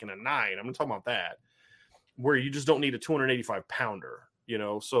outside like in a 9. I'm not talking about that, where you just don't need a 285 pounder,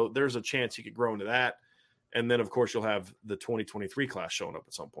 so there's a chance he could grow into that. And then, of course, you'll have the 2023 class showing up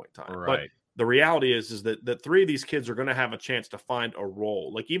at some point in time. Right. But the reality is that 3 of these kids are going to have a chance to find a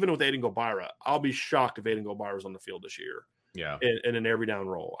role. Like, even with Aiden Gilbert, I'll be shocked if Aiden Gilbert is on the field this year. Yeah. In an every down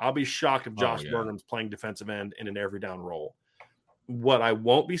role. I'll be shocked if Josh Burnham's playing defensive end in an every down role. What I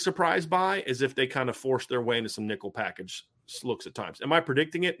won't be surprised by is if they kind of force their way into some nickel package looks at times. Am I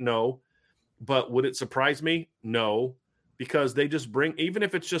predicting it? No. But would it surprise me? No, because they just bring, even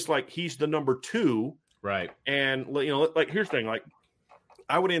if it's just like he's the number 2. Right. And, like here's the thing, like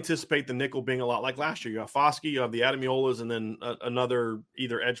I would anticipate the nickel being a lot like last year. You have Foskey, you have the Adamiolas, and then another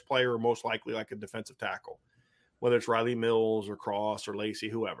either edge player or most likely like a defensive tackle, whether it's Riley Mills or Cross or Lacey,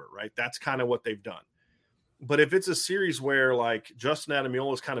 whoever, right? That's kind of what they've done. But if it's a series where like Justin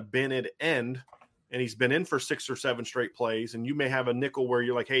Adamiola's kind of been at end and he's been in for 6 or 7 straight plays, and you may have a nickel where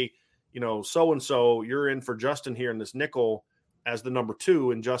you're like, hey, so-and-so, you're in for Justin here in this nickel as the number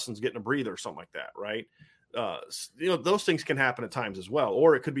 2, and Justin's getting a breather or something like that, right? Those things can happen at times as well.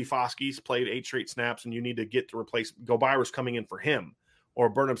 Or it could be Foskey's played 8 straight snaps and you need to get to replace Gobyra's coming in for him, or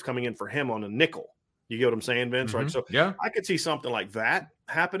Burnham's coming in for him on a nickel. You get what I'm saying, Vince? Right. So yeah, I could see something like that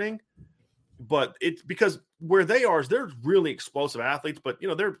happening, but it's because where they are is they're really explosive athletes, but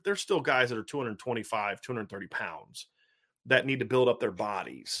they're still guys that are 225, 230 pounds that need to build up their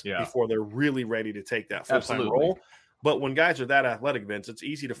bodies before they're really ready to take that full-time role. But when guys are that athletic, Vince, it's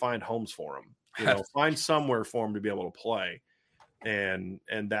easy to find homes for them. Find somewhere for them to be able to play, and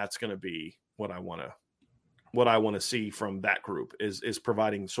that's going to be what I want to see from that group is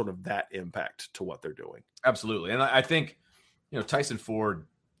providing sort of that impact to what they're doing. Absolutely, and I think Tyson Ford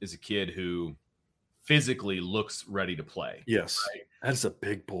is a kid who physically looks ready to play. Yes, right? That's a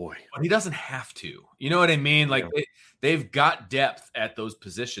big boy, but he doesn't have to. You know what I mean? Like they've got depth at those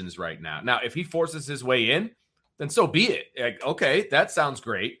positions right now. Now, if he forces his way in, then so be it. Like, okay, that sounds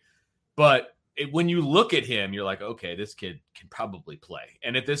great. But when you look at him, you're like, okay, this kid can probably play.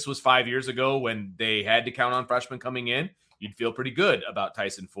 And if this was 5 years ago when they had to count on freshmen coming in, you'd feel pretty good about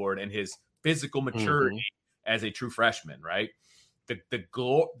Tyson Ford and his physical maturity as a true freshman, right? The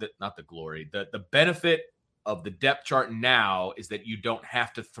benefit of the depth chart now is that you don't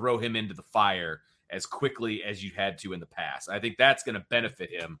have to throw him into the fire as quickly as you had to in the past. I think that's going to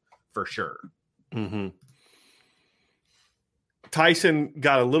benefit him for sure. Mm-hmm. Tyson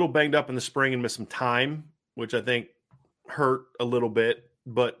got a little banged up in the spring and missed some time, which I think hurt a little bit.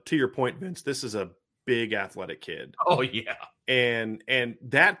 But to your point, Vince, this is a big athletic kid. Oh, yeah. And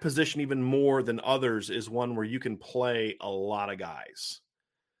that position, even more than others, is one where you can play a lot of guys.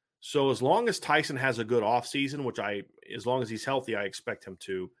 So as long as Tyson has a good offseason, as long as he's healthy, I expect him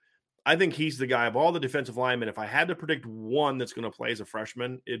to, I think he's the guy of all the defensive linemen. If I had to predict one that's going to play as a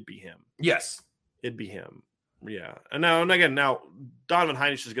freshman, it'd be him. Yes. It'd be him. Yeah. And now Donovan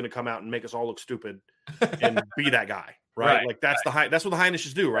Heinisch is going to come out and make us all look stupid and be that guy, right? Like that's that's what the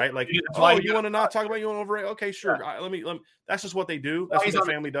Heinisches do, right? Like, you want to not talk about you on overrate? Okay, sure. Yeah. Let me. That's just what they do. That's what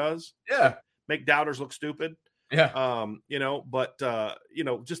the family does. Yeah. Make doubters look stupid. Yeah.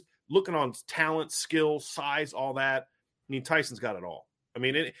 Just looking on talent, skill, size, all that. I mean, Tyson's got it all. I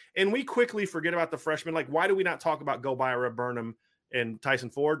mean, and we quickly forget about the freshmen. Like, why do we not talk about Gobyra, Burnham, and Tyson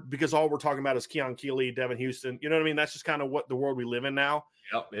Ford? Because all we're talking about is Keon Keeley, Devin Houston. You know what I mean? That's just kind of what the world we live in now.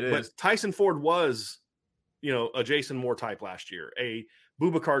 Yep, it is. But Tyson Ford was, a Jason Moore type last year, a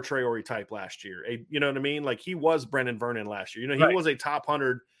Boubacar Traore type last year. You know what I mean? Like, he was Brendan Vernon last year. He was a top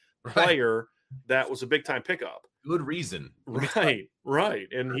 100 player that was a big time pickup. Good reason. Right.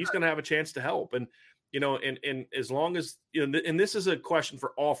 And he's going to have a chance to help. And, and as long as, and this is a question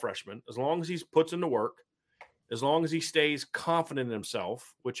for all freshmen, as long as he puts in the work, as long as he stays confident in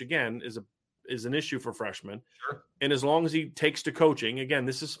himself, which again is an issue for freshmen. Sure. And as long as he takes to coaching, again,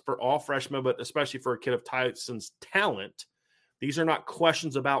 this is for all freshmen, but especially for a kid of Tyson's talent. These are not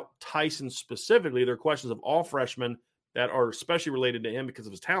questions about Tyson specifically. They're questions of all freshmen that are especially related to him because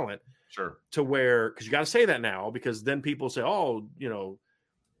of his talent. Sure. To where, because you got to say that now, because then people say, oh,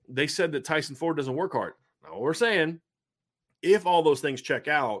 they said that Tyson Ford doesn't work hard. No, we're saying if all those things check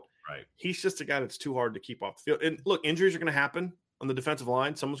out, right, he's just a guy that's too hard to keep off the field. And look, injuries are going to happen on the defensive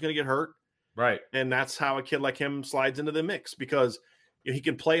line. Someone's going to get hurt. Right. And that's how a kid like him slides into the mix, because he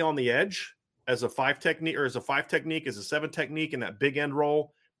can play on the edge as a 5 technique, or as a 5 technique, as a 7 technique in that big end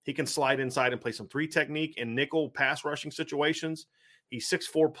role. He can slide inside and play some 3 technique in nickel pass rushing situations. He's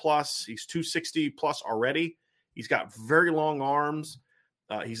 6'4 plus. He's 260 plus already. He's got very long arms.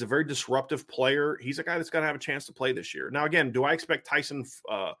 He's a very disruptive player. He's a guy that's going to have a chance to play this year. Now, again, do I expect Tyson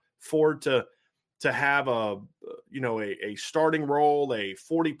Ford to have a starting role, a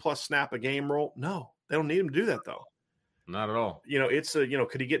 40 plus snap a game role? No, they don't need him to do that though. Not at all. It's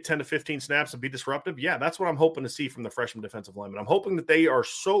could he get 10 to 15 snaps and be disruptive? Yeah, that's what I'm hoping to see from the freshman defensive lineman. I'm hoping that they are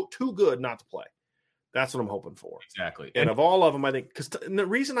so too good not to play. That's what I'm hoping for. Exactly. And of all of them, I think, because the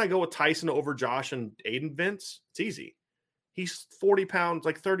reason I go with Tyson over Josh and Aiden, Vince, it's easy. He's 40 pounds,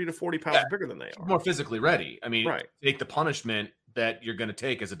 like 30 to 40 pounds bigger than they are. More physically ready. I mean, right. Take the punishment that you're going to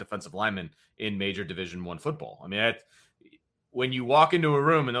take as a defensive lineman in major Division I football. I mean, when you walk into a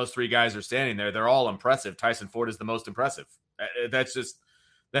room and those three guys are standing there, they're all impressive. Tyson Ford is the most impressive. That's just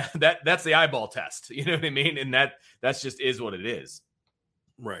that's the eyeball test. You know what I mean? And that's just is what it is.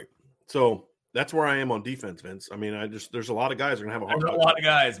 Right. So that's where I am on defense, Vince. I mean, there's a lot of guys that are gonna have a lot of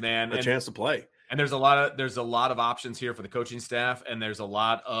guys, man, a chance to play. And there's a lot of options here for the coaching staff, and there's a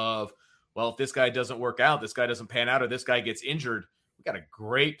lot of, well, if this guy doesn't work out, this guy doesn't pan out, or this guy gets injured, we got a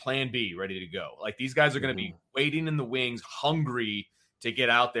great plan B ready to go. Like, these guys are going to be waiting in the wings, hungry to get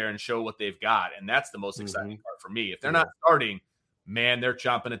out there and show what they've got. And that's the most exciting part for me. If they're not starting, man, they're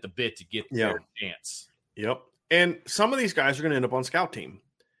chomping at the bit to get their chance. Yep. And some of these guys are going to end up on scout team.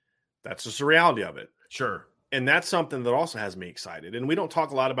 That's just the reality of it. Sure. And that's something that also has me excited. And we don't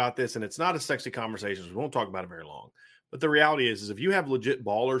talk a lot about this, and it's not a sexy conversation. So we won't talk about it very long. But the reality is if you have legit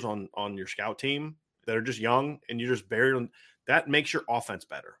ballers on your scout team that are just young and you're just buried on, that makes your offense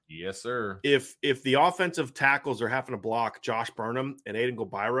better. Yes, sir. If the offensive tackles are having to block Josh Burnham and Aiden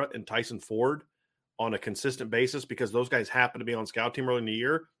Gobira and Tyson Ford on a consistent basis because those guys happen to be on scout team early in the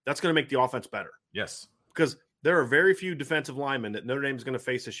year, that's going to make the offense better. Yes. Because there are very few defensive linemen that Notre Dame is going to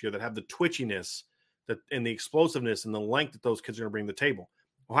face this year that have the twitchiness and the explosiveness and the length that those kids are going to bring to the table.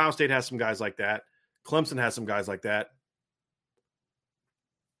 Ohio State has some guys like that. Clemson has some guys like that.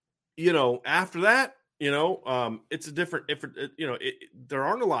 After that, it's a different, there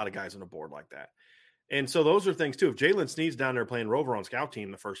aren't a lot of guys on the board like that. And so those are things too. If Jalen Sneed's down there playing Rover on scout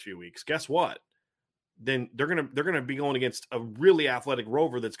team the first few weeks, guess what? Then they're going to be going against a really athletic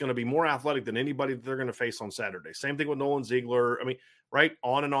Rover that's going to be more athletic than anybody that they're going to face on Saturday. Same thing with Nolan Ziegler. I mean, right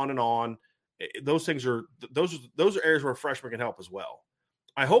on and on and on. Those things are those are areas where freshmen can help as well.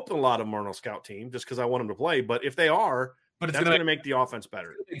 I hope that a lot of them are on a scout team just because I want them to play. But if they are, that's going to make the offense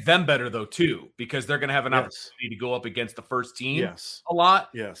better. Make them better though too, because they're going to have an opportunity to go up against the first team. A lot.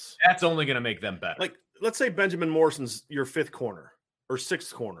 Yes, that's only going to make them better. Like, let's say Benjamin Morrison's your fifth corner or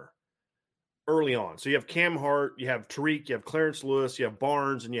sixth corner early on. So you have Cam Hart, you have Tariq, you have Clarence Lewis, you have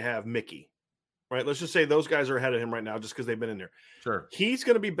Barnes, and you have Mickey. Right? Let's just say those guys are ahead of him right now just because they've been in there. Sure. He's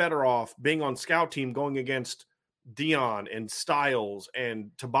going to be better off being on scout team going against Dion and Styles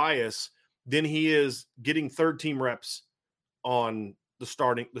and Tobias than he is getting third team reps on the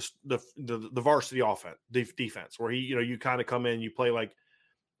starting the varsity offense defense where you kind of come in, you play like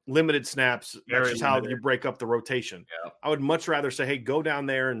limited snaps. That's just how you break up the rotation. Yeah. I would much rather say, hey, go down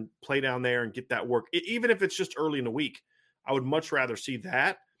there and play down there and get that work. Even if it's just early in the week, I would much rather see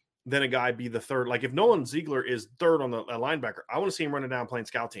that than a guy be the third. Like if Nolan Ziegler is third on the linebacker, I want to see him running down playing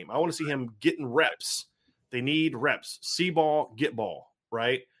scout team. I want to see him getting reps. They need reps. See ball, get ball,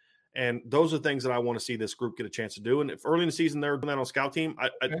 right? And those are things that I want to see this group get a chance to do. And if early in the season they're doing that on scout team,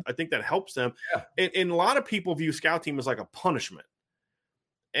 I think that helps them. Yeah. And a lot of people view scout team as like a punishment.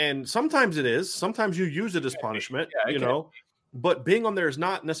 And sometimes it is. Sometimes you use it as punishment, but being on there is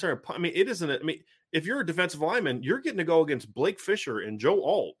not necessarily – I mean, it isn't – I mean, if you're a defensive lineman, you're getting to go against Blake Fisher and Joe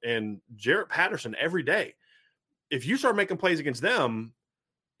Alt and Jarrett Patterson every day. If you start making plays against them,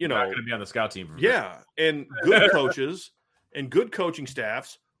 you're not going to be on the scout team. And good coaches and good coaching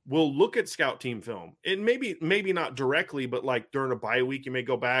staffs will look at scout team film. And maybe not directly, but like during a bye week, you may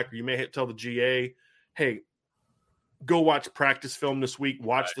go back or you may tell the GA, hey, go watch practice film this week,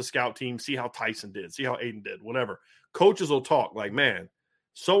 watch the scout team, see how Tyson did, see how Aiden did, whatever. Coaches will talk like, man,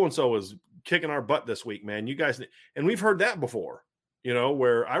 so-and-so is kicking our butt this week, man. You guys, and we've heard that before,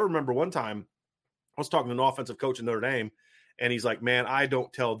 where I remember one time I was talking to an offensive coach in Notre Dame, and he's like, man, I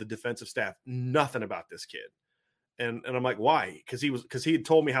don't tell the defensive staff nothing about this kid. And I'm like, why? Because he had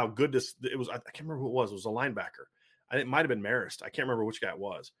told me how good it was. I can't remember who it was. It was a linebacker. It might have been Marist. I can't remember which guy it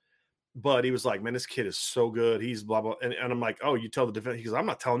was. But he was like, man, this kid is so good. He's blah, blah. And I'm like, oh, you tell the defense. He goes, I'm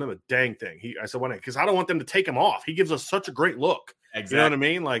not telling them a dang thing. I said, why? Because I don't want them to take him off. He gives us such a great look. Exactly. You know what I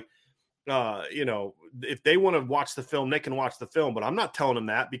mean? Like, if they want to watch the film, they can watch the film. But I'm not telling them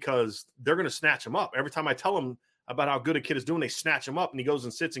that because they're going to snatch him up. Every time I tell them about how good a kid is doing, they snatch him up and he goes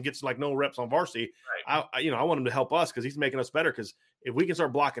and sits and gets like no reps on varsity. Right. I want him to help us because he's making us better. Because if we can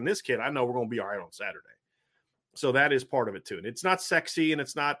start blocking this kid, I know we're going to be all right on Saturday. So that is part of it too. And it's not sexy and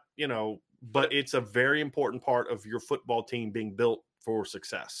it's not, but it's a very important part of your football team being built for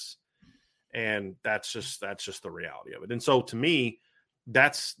success. And that's just the reality of it. And so to me,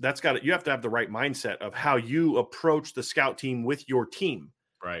 that's got it. You have to have the right mindset of how you approach the scout team with your team.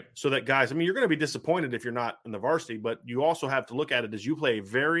 Right. So that guys, I mean, you're going to be disappointed if you're not in the varsity, but you also have to look at it as you play a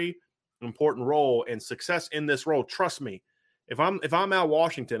very important role and success in this role. Trust me, if I'm Al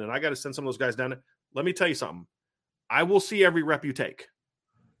Washington and I got to send some of those guys down there, let me tell you something. I will see every rep you take.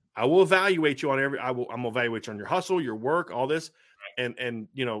 I will evaluate you on I'm gonna evaluate you on your hustle, your work, all this. And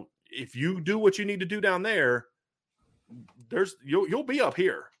if you do what you need to do down there, you'll be up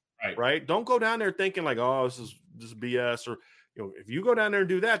here, right? Don't go down there thinking like, oh, this is BS, or if you go down there and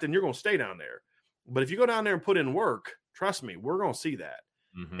do that, then you're going to stay down there. But if you go down there and put in work, trust me, we're going to see that.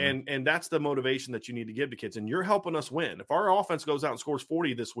 Mm-hmm. And that's the motivation that you need to give to kids. And you're helping us win. If our offense goes out and scores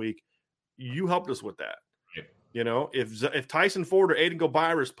 40 this week, you helped us with that. Right. If Tyson Ford or Aiden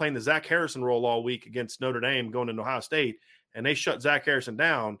Gobira is playing the Zach Harrison role all week against Notre Dame going into Ohio State, and they shut Zach Harrison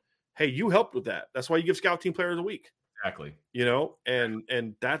down, hey, you helped with that. That's why you give Scout Team Player of the Week. Exactly.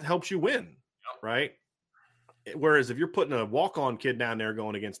 And that helps you win, right? Whereas if you're putting a walk-on kid down there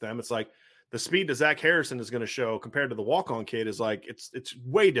going against them, it's like the speed that Zach Harrison is going to show compared to the walk-on kid is like it's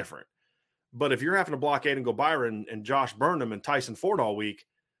way different. But if you're having to block Aiden Gobira and Josh Burnham and Tyson Ford all week,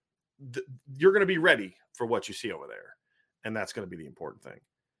 you're going to be ready for what you see over there. And that's going to be the important thing.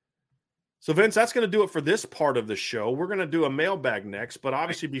 So, Vince, that's going to do it for this part of the show. We're going to do a mailbag next. But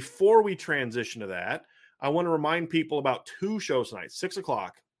obviously, before we transition to that, I want to remind people about 2 shows tonight, 6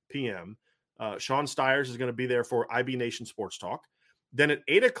 o'clock p.m. Sean Stiers is going to be there for IB Nation Sports Talk. Then at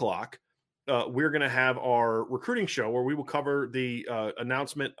 8 o'clock, we're going to have our recruiting show where we will cover the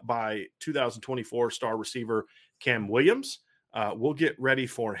announcement by 2024 star receiver Cam Williams. We'll get ready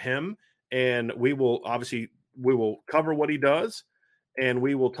for him, and we will cover what he does, and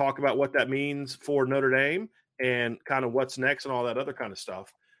we will talk about what that means for Notre Dame and kind of what's next and all that other kind of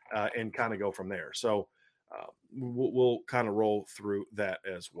stuff, and kind of go from there. So we'll kind of roll through that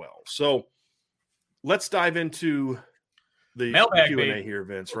as well. So let's dive into the mailbag Q&A here,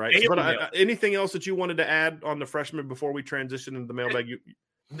 Vince, right? But anything else that you wanted to add on the freshmen before we transition into the mailbag?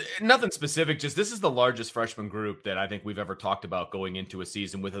 Nothing specific. Just this is the largest freshman group that I think we've ever talked about going into a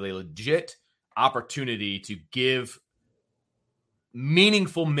season with a legit opportunity to give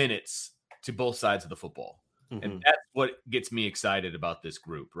meaningful minutes to both sides of the football. Mm-hmm. And that's what gets me excited about this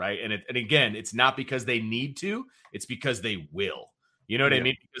group, right? And again, it's not because they need to, it's because they will. You know what I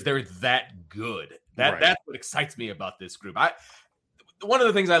mean? Because they're that good. That's what excites me about this group. One of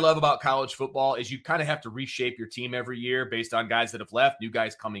the things I love about college football is you kind of have to reshape your team every year based on guys that have left, new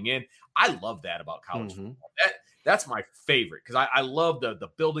guys coming in. I love that about college football. That's my favorite because I love the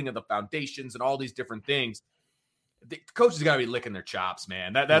building of the foundations and all these different things. The coaches got to be licking their chops,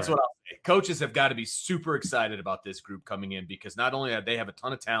 man. That's what I'll say. Coaches have got to be super excited about this group coming in because not only do they have a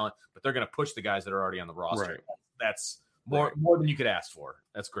ton of talent, but they're going to push the guys that are already on the roster. Right. That's more than you could ask for.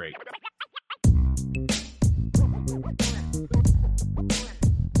 That's great.